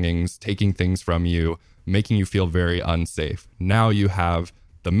belongings, taking things from you, making you feel very unsafe. Now you have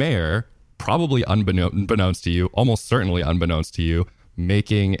the mayor, probably unbeknownst to you, almost certainly unbeknownst to you,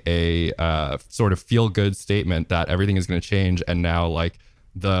 making a sort of feel-good statement that everything is going to change, and now like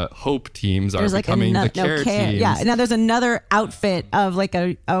the hope teams are becoming the care teams. Yeah, now there's another outfit of like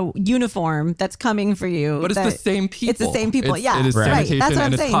a uniform that's coming for you. But it's the same people. It's the same people. It is sanitation That's what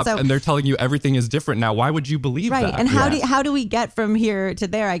and I'm saying. cops, and they're telling you everything is different now. Why would you believe that? Right, and how do we get from here to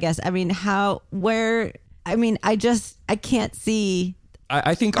there, I guess? I mean, I can't see...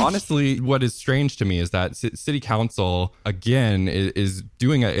 I think honestly, what is strange to me is that city council, again, is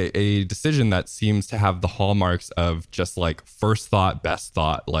doing a decision that seems to have the hallmarks of just like first thought, best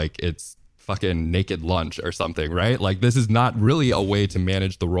thought, like it's fucking naked lunch or something, right? Like this is not really a way to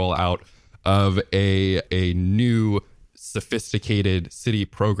manage the rollout of a new sophisticated city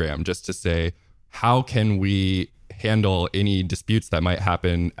program, just to say, how can we handle any disputes that might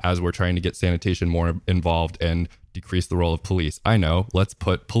happen as we're trying to get sanitation more involved and decrease the role of police? I know, let's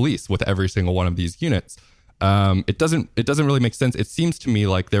put police with every single one of these units. It doesn't really make sense. It seems to me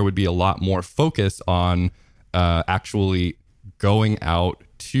like there would be a lot more focus on actually going out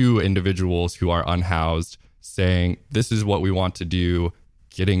to individuals who are unhoused, saying, this is what we want to do,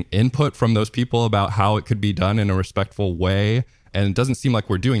 getting input from those people about how it could be done in a respectful way. And it doesn't seem like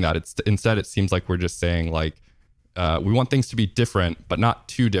we're doing that. Instead, it seems like we're just saying like, we want things to be different, but not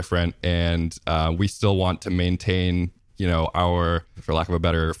too different. And we still want to maintain, our, for lack of a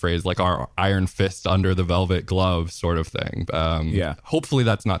better phrase, like our iron fist under the velvet glove sort of thing. Hopefully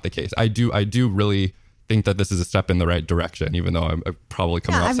that's not the case. I do really think that this is a step in the right direction, even though I'm probably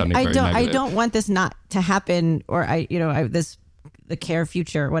coming off sounding very negative. I don't want this not to happen, or the care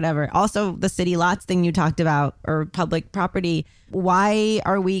future, whatever. Also, the city lots thing you talked about, or public property. Why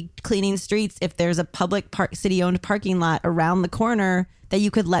are we cleaning streets if there's a public city-owned parking lot around the corner that you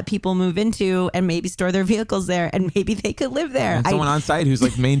could let people move into and maybe store their vehicles there, and maybe they could live there? And someone on site who's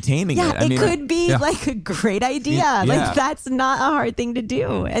like maintaining it. It could be like a great idea. Yeah. Like that's not a hard thing to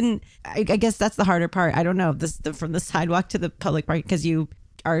do. And I guess that's the harder part. I don't know, from the sidewalk to the public park, because you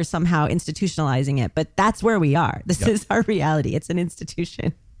are somehow institutionalizing it, but that's where we are. This is our reality. It's an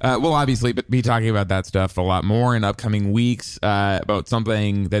institution. We'll obviously be talking about that stuff a lot more in upcoming weeks, about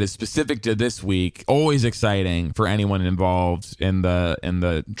something that is specific to this week. Always exciting for anyone involved in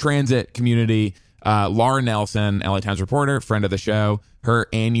the transit community. Laura Nelson, LA Times reporter, friend of the show, her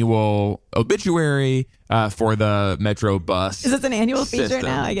annual obituary for the Metro bus. Is this an annual feature system.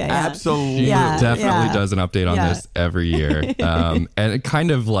 now? Yeah. Absolutely. She definitely does an update on this every year. And it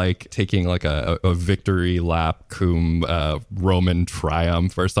kind of like taking like a victory lap cum Roman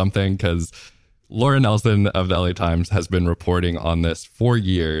triumph or something, because Laura Nelson of the LA Times has been reporting on this for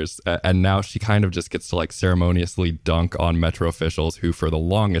years, and now she kind of just gets to like ceremoniously dunk on Metro officials who for the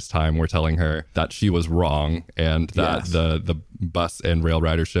longest time were telling her that she was wrong and that the bus and rail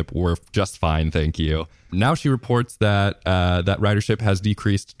ridership were just fine, thank you. Now she reports that that ridership has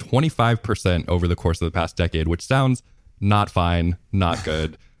decreased 25% over the course of the past decade, which sounds not fine, not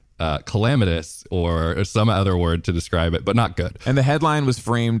good. Calamitous or some other word to describe it, but not good. And the headline was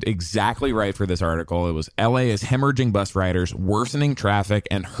framed exactly right for this article. It was LA is hemorrhaging bus riders, worsening traffic,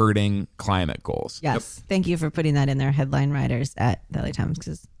 and hurting climate goals. Yes. Thank you for putting that in there, headline writers at the LA Times,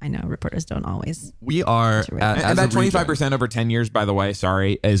 because I know reporters don't always. We are and that 25% over 10 years, by the way,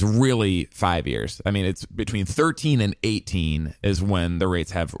 is really 5 years. I mean, it's between 13 and 18 is when the rates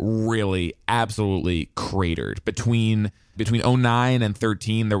have really absolutely cratered. Between 09 and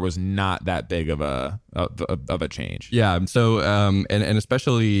 13, there was not that big of a change. Yeah. So and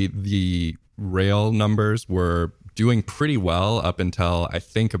especially the rail numbers were doing pretty well up until I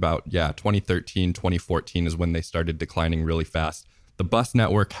think about 2013, 2014 is when they started declining really fast. The bus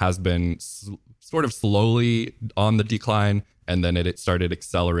network has been sort of slowly on the decline, and then it started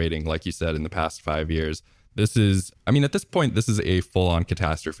accelerating, like you said, in the past 5 years. This is, I mean, at this point, this is a full-on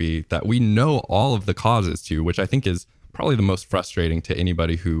catastrophe that we know all of the causes to, which I think is probably the most frustrating to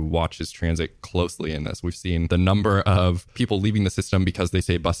anybody who watches transit closely in this. We've seen the number of people leaving the system because they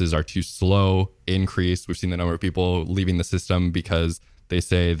say buses are too slow increase. We've seen the number of people leaving the system because they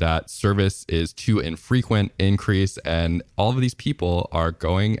say that service is too infrequent increase. And all of these people are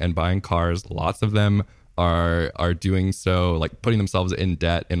going and buying cars. Lots of them are doing so, like putting themselves in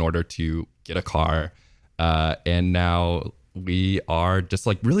debt in order to get a car. And now we are just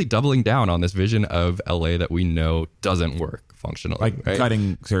like really doubling down on this vision of LA that we know doesn't work functionally. Like right?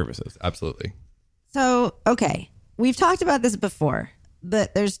 Cutting services. Absolutely. So, okay. We've talked about this before,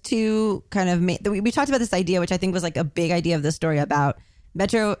 but there's two kind of, we talked about this idea, which I think was like a big idea of the story about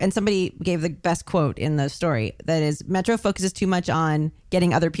Metro, and somebody gave the best quote in the story, that is, Metro focuses too much on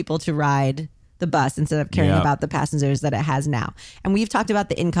getting other people to ride the bus instead of caring about the passengers that it has now. And we've talked about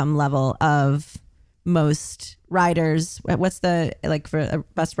the income level of most riders. What's the, like, for a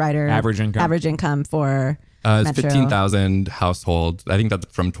bus rider? Average income for it's Metro. 15,000 households. I think that's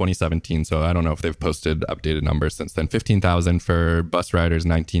from 2017. So I don't know if they've posted updated numbers since then. 15,000 for bus riders,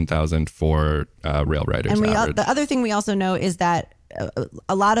 19,000 for rail riders. And the other thing we also know is that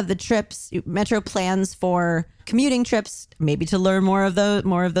a lot of the trips, Metro plans for commuting trips, maybe to lure more of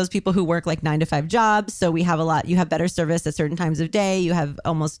those people who work like 9-to-5 jobs. So you have better service at certain times of day. You have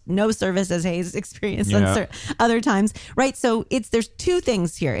almost no service, as Hayes experienced on other times, right? So there's two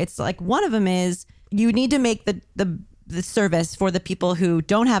things here. It's like one of them is you need to make the service for the people who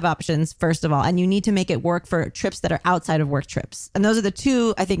don't have options, first of all, and you need to make it work for trips that are outside of work trips. And those are the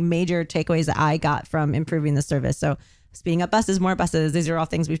two, I think, major takeaways that I got from improving the service. So speeding up buses, more buses, these are all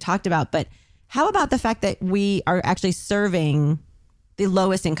things we've talked about. But how about the fact that we are actually serving the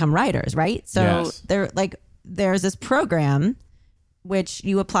lowest income riders, right? So there's this program which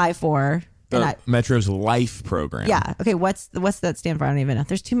you apply for. Metro's Life program. Yeah. Okay. What's that stand for? I don't even know.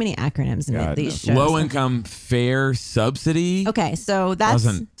 There's too many acronyms in these shows. Low income fare subsidy. Okay. So that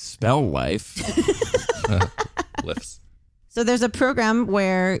doesn't spell life. Lifts. So there's a program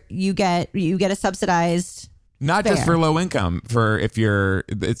where you get a subsidized Not fare. just for low income, for if you're,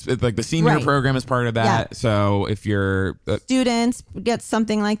 it's like the senior program is part of that. Yeah. So if you're students get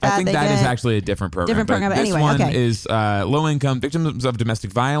something like that. I think that is actually a different program. But this anyway, one is low income victims of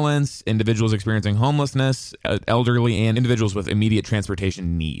domestic violence, individuals experiencing homelessness, elderly, and individuals with immediate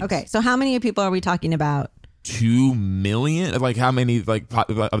transportation needs. Okay. So how many people are we talking about? 2 million? Like how many of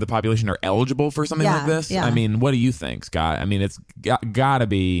the population are eligible for something like this? Yeah. I mean, what do you think, Scott? I mean, it's gotta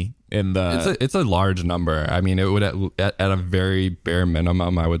be in the... It's a large number. I mean, it would at a very bare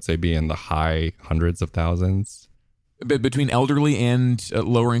minimum, I would say, be in the high hundreds of thousands. Between elderly and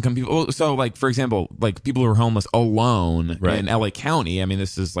lower income people. So, like, for example, like people who are homeless alone in LA County. I mean,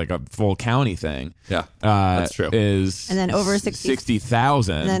 this is like a full county thing. Yeah, that's true. And then over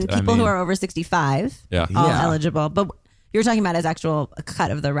 60,000. And then people who are over 65, all eligible. But you're talking about as actual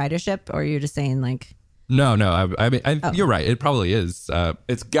cut of the ridership, or you're just saying like... No. I mean, you're right. It probably is.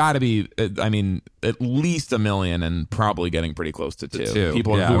 It's got to be, I mean, at least 1 million and probably getting pretty close to 2.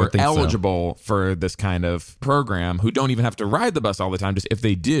 People who are eligible for this kind of program who don't even have to ride the bus all the time. Just if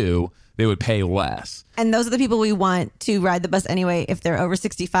they do, they would pay less. And those are the people we want to ride the bus anyway if they're over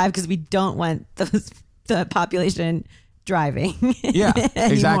 65, because we don't want the population driving anymore,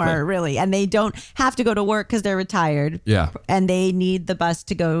 exactly. really. And they don't have to go to work because they're retired. Yeah. And they need the bus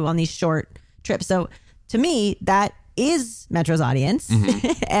to go on these short trips. So to me, that is Metro's audience.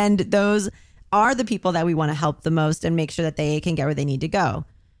 Mm-hmm. And those are the people that we want to help the most and make sure that they can get where they need to go.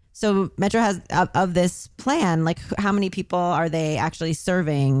 So Metro has, of this plan, like how many people are they actually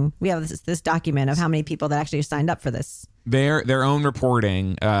serving? We have this document of how many people that actually signed up for this. Their own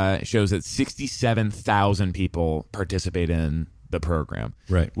reporting shows that 67,000 people participate in the program,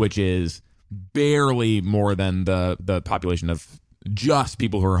 right? Which is barely more than the population of just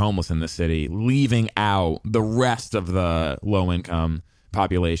people who are homeless in the city, leaving out the rest of the low-income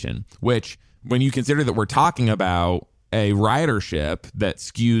population, which, when you consider that we're talking about a ridership that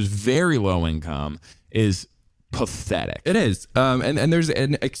skews very low income, is pathetic. It is. And there's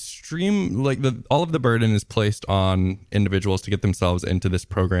an extreme, like all of the burden is placed on individuals to get themselves into this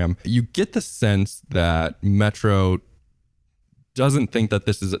program. You get the sense that Metro doesn't think that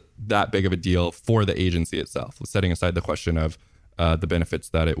this is that big of a deal for the agency itself, setting aside the question of the benefits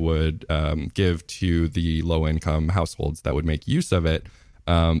that it would give to the low-income households that would make use of it.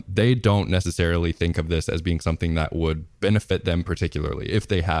 They don't necessarily think of this as being something that would benefit them particularly if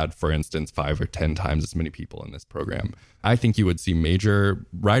they had, for instance, 5 or 10 times as many people in this program. I think you would see major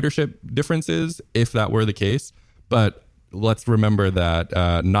ridership differences if that were the case. But let's remember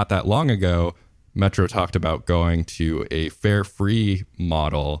that not that long ago, Metro talked about going to a fare-free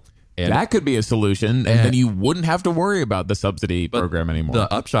model. And that could be a solution, and then you wouldn't have to worry about the subsidy program anymore.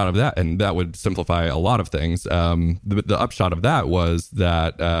 The upshot of that, and that would simplify a lot of things, the upshot of that was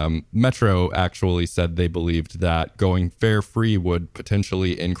that Metro actually said they believed that going fare-free would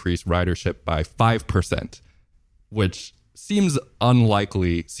potentially increase ridership by 5%, which seems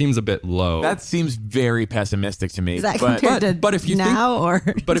unlikely, seems a bit low. That seems very pessimistic to me. Is that compared to but if you now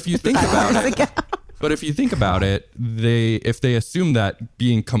think, But if you think about it... But if you think about it, if they assume that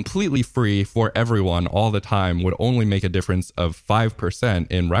being completely free for everyone all the time would only make a difference of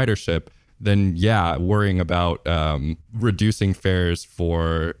 5% in ridership, then worrying about reducing fares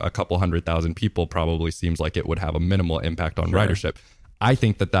for a couple 100,000 people probably seems like it would have a minimal impact on ridership. I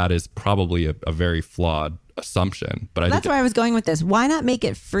think that is probably a very flawed assumption. But that's where I was going with this. Why not make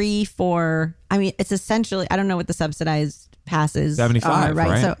it free for? I mean, it's essentially, I don't know what the subsidized passes 75,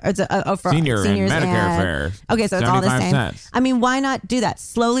 right? So it's for seniors and Medicare fare. Okay, so it's all the same. Cents. I mean, why not do that?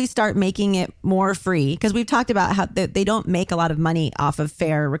 Slowly start making it more free, because we've talked about how they don't make a lot of money off of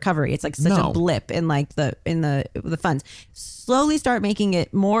fare recovery. It's like such a blip in like the funds. Slowly start making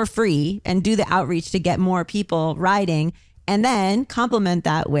it more free and do the outreach to get more people riding. and then complement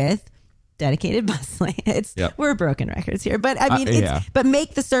that with dedicated bus lane. We're broken records here, but I mean, but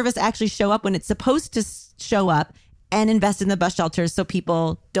make the service actually show up when it's supposed to show up, and invest in the bus shelters so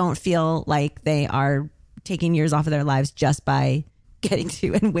people don't feel like they are taking years off of their lives just by getting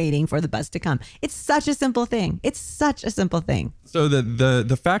to and waiting for the bus to come. It's such a simple thing. So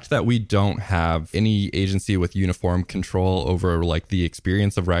the fact that we don't have any agency with uniform control over like the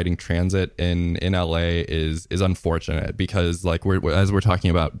experience of riding transit in LA is unfortunate, because like we're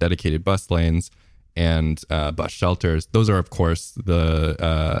talking about dedicated bus lanes and bus shelters, those are of course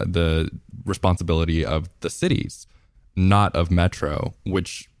the responsibility of the cities, not of Metro,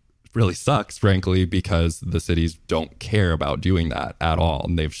 which really sucks, frankly, because the cities don't care about doing that at all.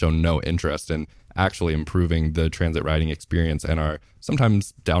 And they've shown no interest in actually improving the transit riding experience, and are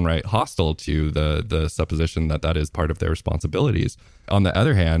sometimes downright hostile to the supposition that that is part of their responsibilities. On the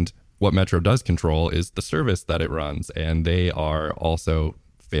other hand, what Metro does control is the service that it runs, and they are also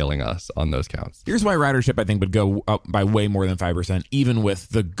failing us on those counts. Here's why ridership, I think, would go up by way more than 5%, even with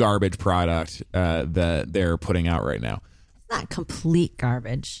the garbage product that they're putting out right now. Not complete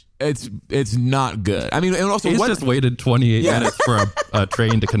garbage. It's not good. I mean, and also, he's just waited 28 minutes for a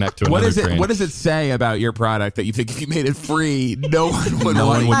train to connect to another train. What does it say about your product that you think if you made it free, no one would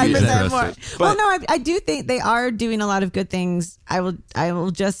be interested? More. Well, no, I do think they are doing a lot of good things. I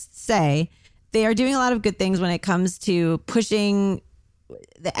will just say they are doing a lot of good things when it comes to pushing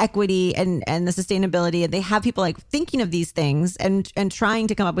the equity and the sustainability, and they have people like thinking of these things and trying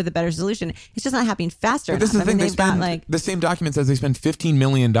to come up with a better solution. It's just not happening faster enough. This is the thing. They spend, the same document says they spend $15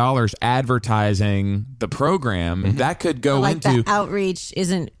 million advertising the program. Mm-hmm. That could go into the outreach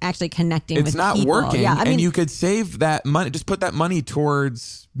isn't actually connecting with people. It's not working. Yeah, I mean, and you could save that money, just put that money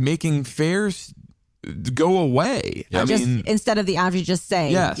towards making fares go away. I mean, instead of the outreach, just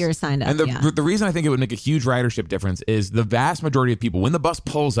say you're signed up. And the reason I think it would make a huge ridership difference is the vast majority of people, when the bus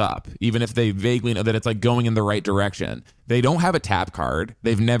pulls up, even if they vaguely know that it's like going in the right direction, they don't have a tap card.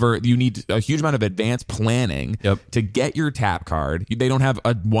 You need a huge amount of advanced planning to get your tap card. They don't have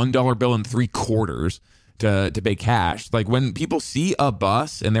a $1 bill and 3/4 to pay cash. Like when people see a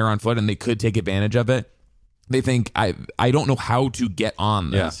bus and they're on foot and they could take advantage of it, they think, I don't know how to get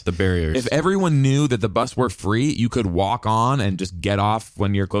on this. Yeah, the barriers. If everyone knew that the bus were free, you could walk on and just get off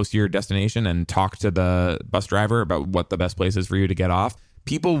when you're close to your destination and talk to the bus driver about what the best place is for you to get off.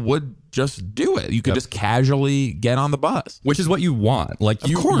 People would just do it. You could just casually get on the bus. Which is what you want. Like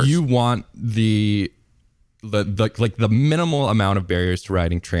you want the minimal amount of barriers to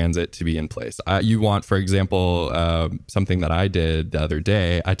riding transit to be in place. You want, for example, something that I did the other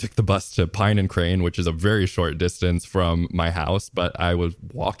day. I took the bus to Pine and Crane, which is a very short distance from my house, but I was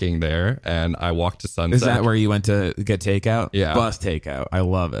walking there and I walked to Sunset. Is that where you went to get takeout? Yeah. Bus takeout. I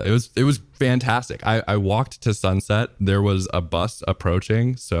love it. It was fantastic. I walked to Sunset. There was a bus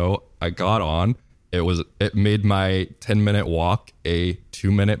approaching, so I got on. It made my 10-minute walk a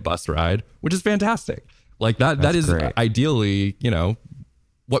 2-minute bus ride, which is fantastic. Like that is great. Ideally,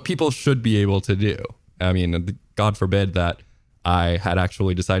 what people should be able to do. I mean, God forbid that I had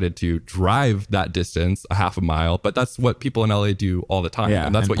actually decided to drive that distance, a half a mile, but that's what people in LA do all the time. Yeah,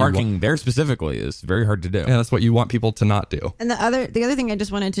 and that's what parking there specifically is very hard to do. Yeah, that's what you want people to not do. And the other thing I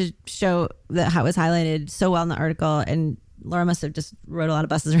just wanted to show that how it was highlighted so well in the article, and Laura must have just rode a lot of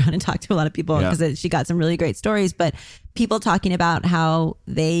buses around and talked to a lot of people because she got some really great stories, but people talking about how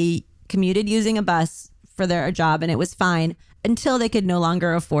they commuted using a bus for their job and it was fine until they could no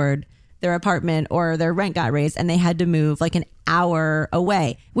longer afford their apartment or their rent got raised and they had to move like an hour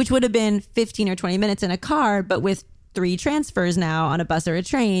away, which would have been 15 or 20 minutes in a car. But with 3 transfers now on a bus or a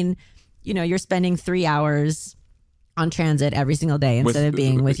train, you're spending 3 hours on transit every single day instead of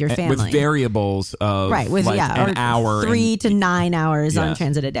being with your family. With variables of an hour. 3 to 9 hours on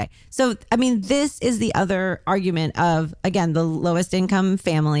transit a day. So, I mean, this is the other argument of, again, the lowest income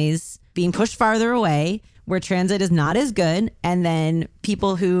families being pushed farther away where transit is not as good. And then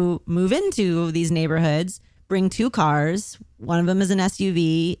people who move into these neighborhoods bring 2 cars. One of them is an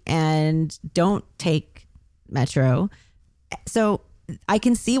SUV and don't take Metro. So I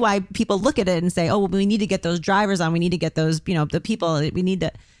can see why people look at it and say, oh, well, we need to get those drivers on. We need to get those, the people we need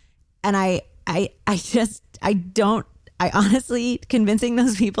to. And I honestly, convincing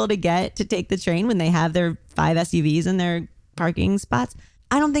those people to take the train when they have their 5 SUVs in their parking spots,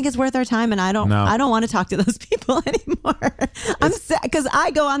 I don't think it's worth our time, and I don't want to talk to those people anymore. I'm sad because I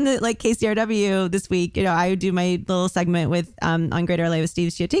go on the KCRW this week. I do my little segment with on Greater LA with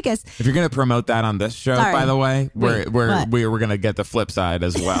Steve Chiotikis. If you're going to promote that on this show, by the way, we're going to get the flip side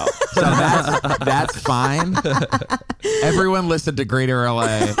as well. So that's fine. Everyone listen to Greater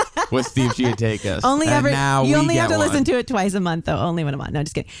LA with Steve Giatakis. Only And ever now you we only get have to one. listen to it twice a month, though. Only when I'm on. No,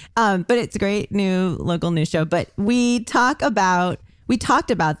 just kidding. But it's a great new local news show. But we talked about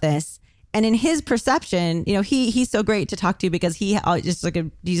this, and in his perception, he's so great to talk to because he's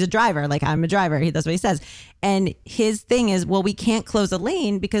a driver. Like, I'm a driver. That's what he says. And his thing is, well, we can't close a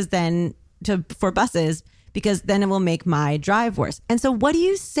lane because then for buses, because then it will make my drive worse. And so what do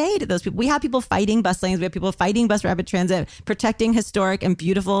you say to those people? We have people fighting bus lanes. We have people fighting bus rapid transit, protecting historic and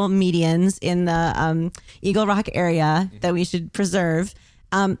beautiful medians in the Eagle Rock area that we should preserve.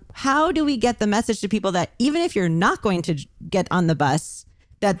 How do we get the message to people that even if you're not going to get on the bus,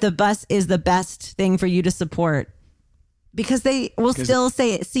 that the bus is the best thing for you to support? Because they will still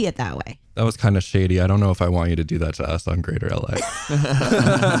see it that way. That was kind of shady. I don't know if I want you to do that to us on Greater LA.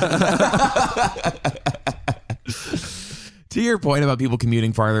 To your point about people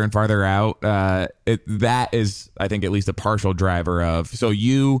commuting farther and farther out, that is, I think, at least a partial driver of. So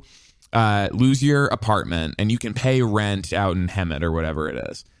you lose your apartment and you can pay rent out in Hemet or whatever it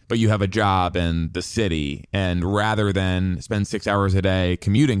is, but you have a job in the city. And rather than spend 6 hours a day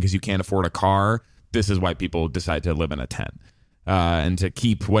commuting because you can't afford a car, this is why people decide to live in a tent. And to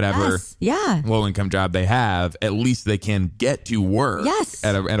keep whatever low-income job they have, at least they can get to work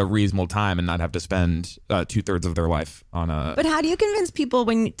at a reasonable time and not have to spend 2/3 of their life on a... But how do you convince people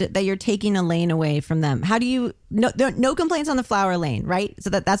that you're taking a lane away from them? How do you... No complaints on the flower lane, right? So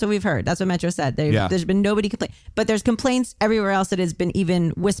that's what we've heard. That's what Metro said. There's been nobody complain. But there's complaints everywhere else that has been even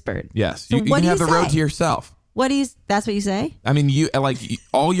whispered. Yes. So you can have the road to yourself. That's what you say? I mean,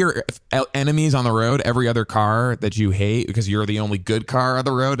 all your enemies on the road, every other car that you hate because you're the only good car on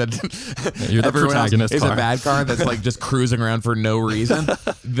the road. And you're the protagonist is car. a bad car that's like just cruising around for no reason.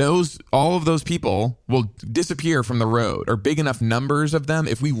 All of those people will disappear from the road, or big enough numbers of them.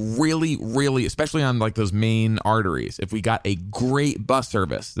 If we really, really, especially on like those main arteries, if we got a great bus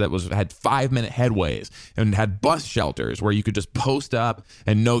service that had 5-minute headways and had bus shelters where you could just post up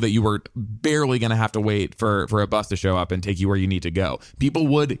and know that you were barely going to have to wait for a bus to show up and take you where you need to go. People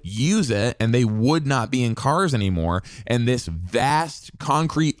would use it and they would not be in cars anymore. And this vast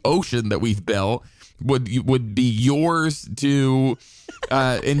concrete ocean that we've built would be yours to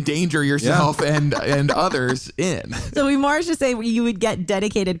endanger yourself and others in. So we more should say you would get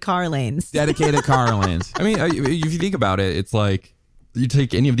dedicated car lanes. Dedicated car lanes. I mean, if you think about it, it's like you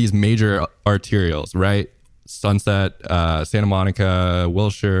take any of these major arterials, right? Sunset, Santa Monica,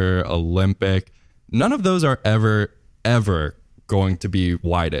 Wilshire, Olympic. None of those are ever going to be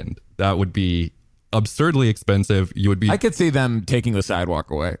widened. That would be absurdly expensive. I could see them taking the sidewalk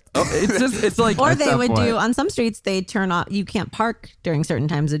away. It's like, or they would do on some streets. They turn off. You can't park during certain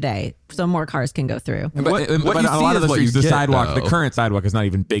times of day, so more cars can go through. But on a lot of the streets, the current sidewalk is not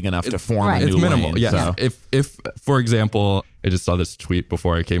even big enough to form a new It's minimal. lane. Yeah. So. If for example, I just saw this tweet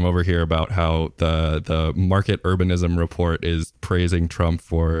before I came over here about how the market urbanism report is praising Trump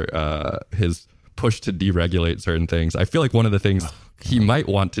for his push to deregulate certain things. I feel like one of the things he might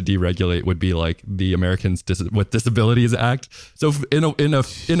want to deregulate would be like the Americans with Disabilities Act. So in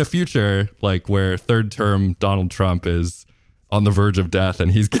a future like where third term Donald Trump is on the verge of death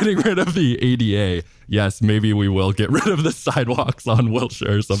and he's getting rid of the ADA, yes, maybe we will get rid of the sidewalks on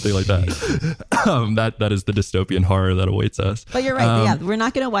Wilshire or something like that. That is the dystopian horror that awaits us. But you're right. We're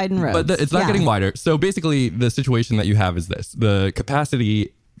not going to widen roads. But it's not getting wider. So basically the situation that you have is this: the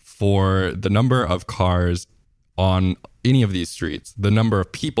capacity for the number of cars on any of these streets, the number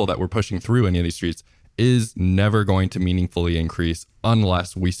of people that we're pushing through any of these streets is never going to meaningfully increase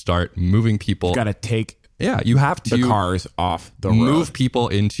unless we start moving people. Got to take you have to the cars off the move road. People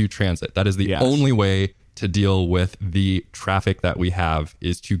into transit. That is the only way to deal with the traffic that we have,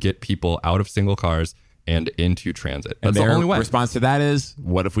 is to get people out of single cars and into transit. That's the only way. Response to that is,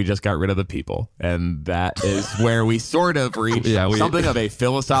 what if we just got rid of the people? And that is where we sort of reach something of a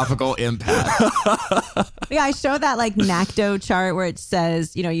philosophical impasse. Yeah, I show that like NACDO chart where it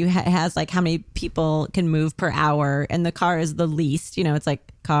says, it has like how many people can move per hour, and the car is the least. It's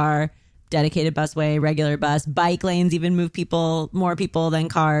like car, dedicated busway, regular bus, bike lanes even move more people than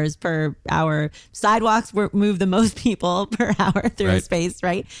cars per hour. Sidewalks move the most people per hour through a space,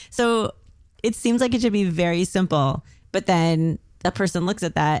 right? So it seems like it should be very simple, but then a person looks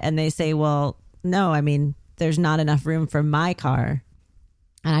at that and they say, well, no, I mean, there's not enough room for my car.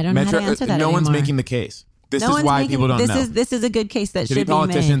 And I don't know how to answer that anymore. One's making the case. This is why people don't know. This is a good case that should be made.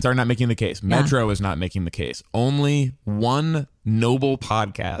 Politicians are not making the case. Metro is not making the case. Only one noble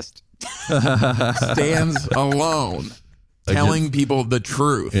podcast stands alone telling people the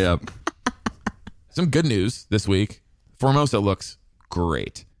truth. Yep. Some good news this week. Formosa looks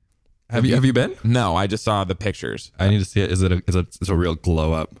great. Have you been? No, I just saw the pictures. I need to see it. It's a real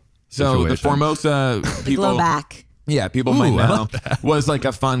glow up. So the situation. Formosa people, Glow back. yeah, people might know, was like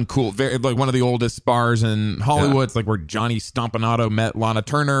a fun, cool, very like one of the oldest bars in Hollywood. It's like where Johnny Stompanato met Lana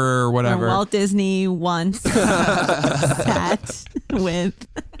Turner or whatever. Where Walt Disney once sat with.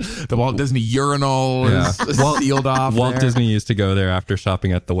 The Walt Disney urinal is sealed off. Walt there. Disney used to go there after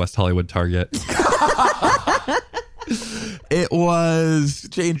shopping at the West Hollywood Target. It was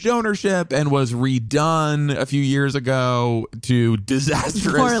changed ownership and was redone a few years ago to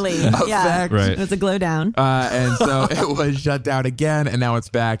disastrous Poorly. effect. Yeah. Right. It was a glow down. And so it was shut down again, and now it's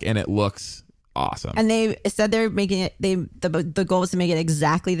back, and it looks awesome. And they said they're making it. The goal was to make it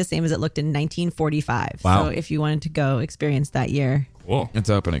exactly the same as it looked in 1945. Wow. So if you wanted to go experience that year, Cool. It's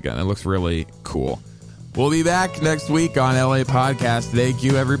open again. It looks really cool. We'll be back next week on LA Podcast. Thank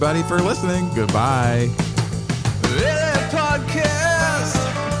you, everybody, for listening. Goodbye. LA Podcast.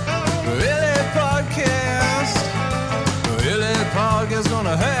 LA Podcast. LA Podcast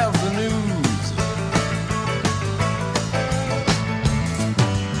gonna have